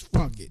 hours.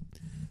 Fuck it.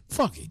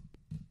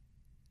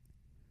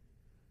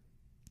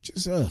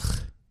 Just,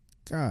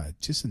 God,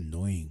 just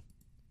annoying.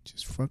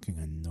 Just fucking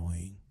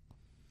annoying.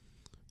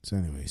 So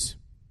anyways,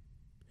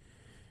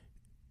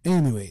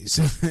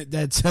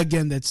 that's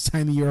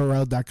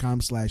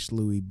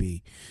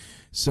tinyurl.com/LouisB.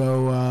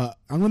 So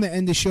I'm going to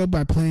end the show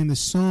by playing the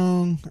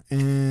song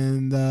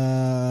and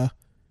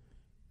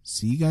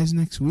see you guys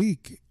next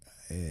week.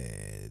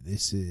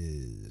 This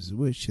is,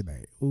 what should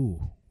I,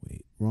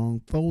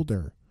 wrong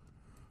folder,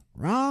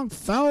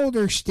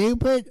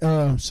 stupid.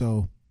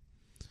 So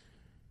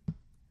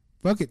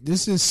fuck it,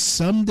 this is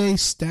Someday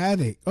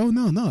Static. Oh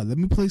no, let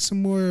me play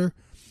some more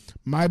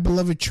My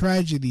Beloved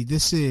Tragedy.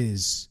 This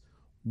is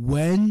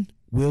When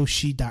Will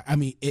She Die? I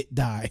mean, It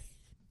Die.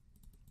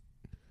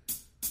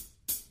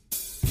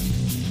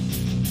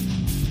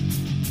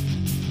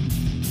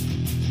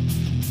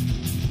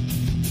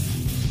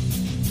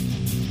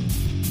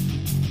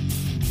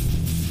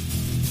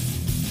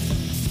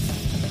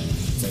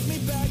 Take me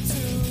back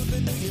to the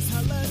New Year's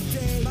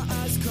holiday. My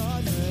eyes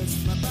caught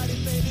hers, my body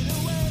faded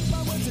away. My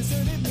words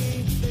deserted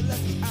me, they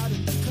left me out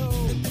in the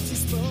cold. And then she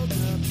spoke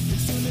up, and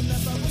soon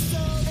enough I was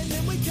told. And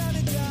then we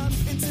counted down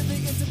into the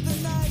end of the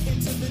night,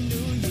 into the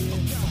new year.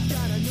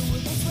 God, I knew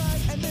it was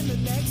right. And then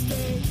the next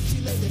day, she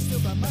lay there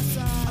still by my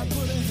side. I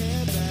put her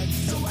hair back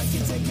so I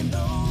could take in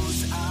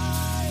those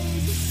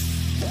eyes.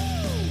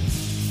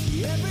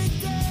 Every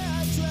day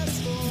I dress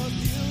for a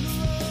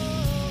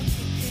funeral.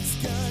 It's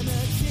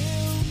gonna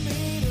kill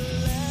me to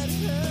let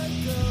her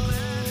go.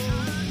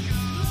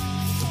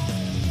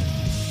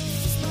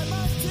 Despite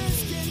my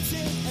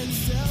discontent and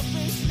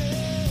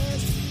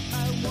selfishness, I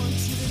want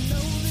you to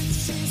know that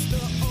she's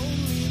the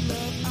only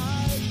love I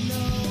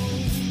know.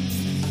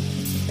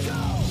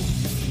 Go!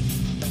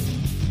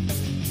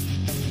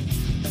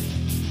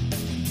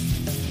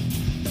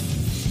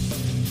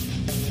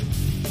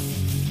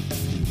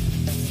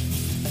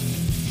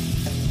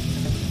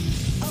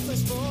 I'll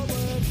fast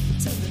forward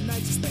to the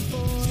night just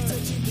before. She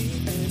said she'd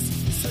leave this,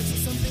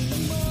 searching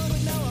something more.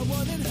 But now I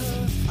wanted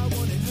her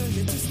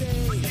here to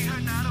stay. But she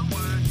heard not a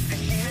word,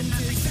 and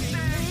if she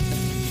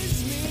leaves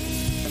me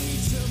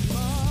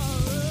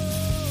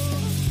tomorrow,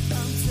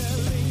 I'm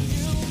telling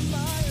you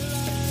my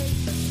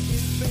life,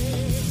 it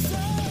fades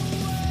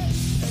away.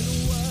 And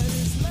what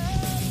is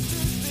left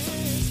is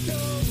this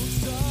cold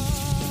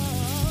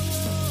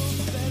sorrow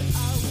that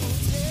I will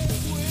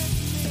take with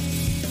me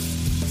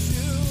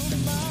to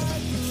my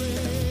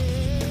grave.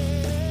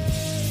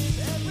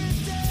 Every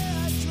day I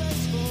dress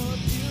for a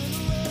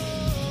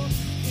funeral.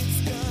 It's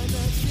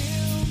gonna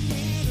kill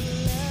me to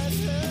let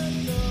her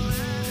go.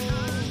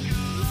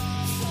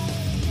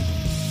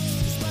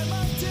 Despite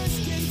my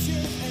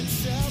discontent and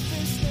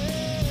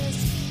selfishness,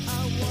 I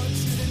want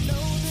you to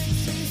know that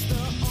she's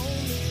the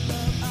only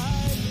love I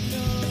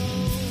know.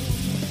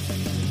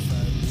 If I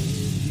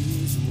leave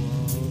these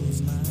walls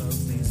of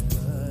these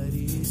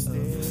bloody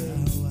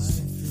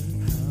stains,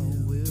 how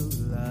will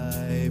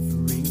life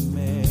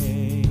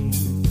remain?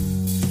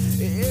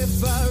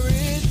 If I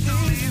rid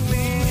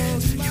these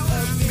walls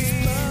of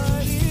these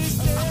bloody stains,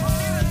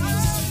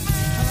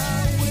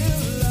 how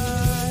will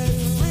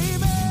life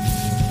remain?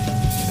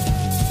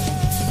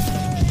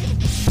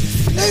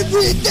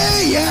 Every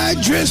day I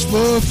dress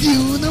for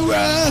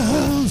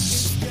funerals.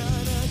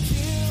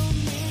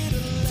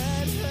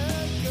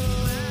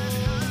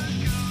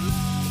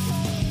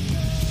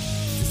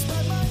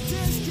 Despite my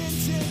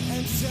discontent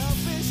and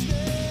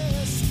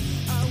selfishness,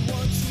 I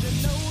want you to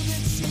know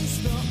that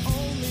she's the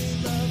only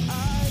love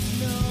I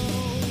know.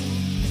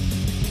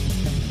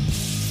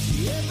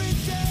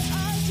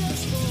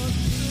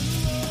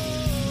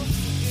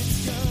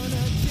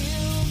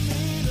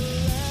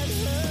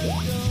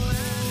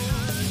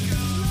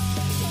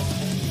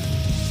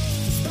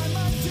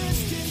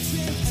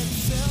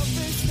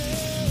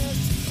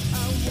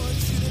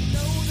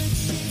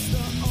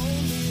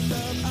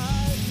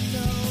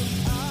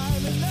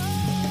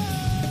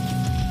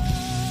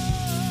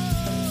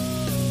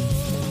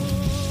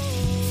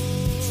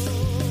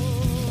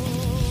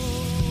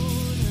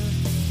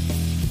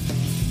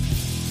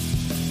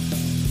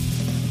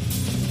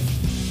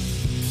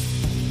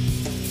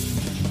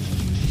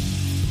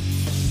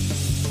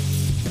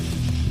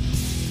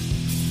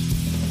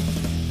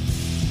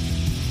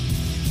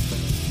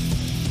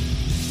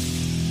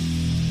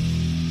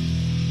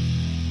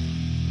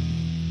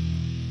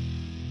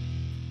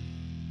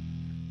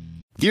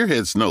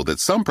 Gearheads know that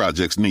some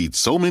projects need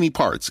so many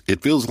parts,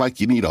 it feels like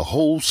you need a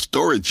whole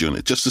storage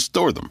unit just to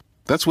store them.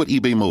 That's what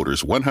eBay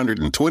Motors'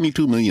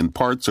 122 million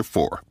parts are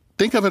for.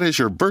 Think of it as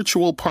your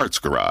virtual parts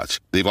garage.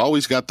 They've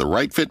always got the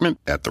right fitment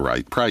at the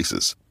right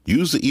prices.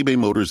 Use the eBay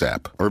Motors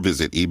app or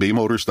visit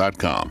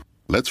ebaymotors.com.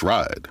 Let's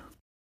ride.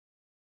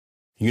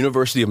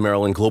 University of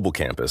Maryland Global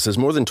Campus has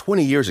more than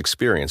 20 years'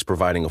 experience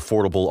providing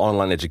affordable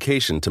online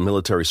education to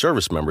military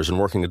service members and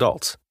working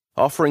adults.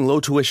 Offering low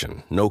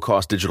tuition,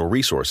 no-cost digital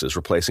resources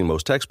replacing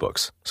most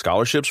textbooks,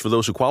 scholarships for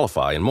those who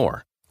qualify, and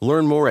more.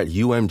 Learn more at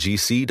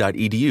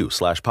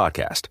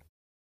umgc.edu/podcast.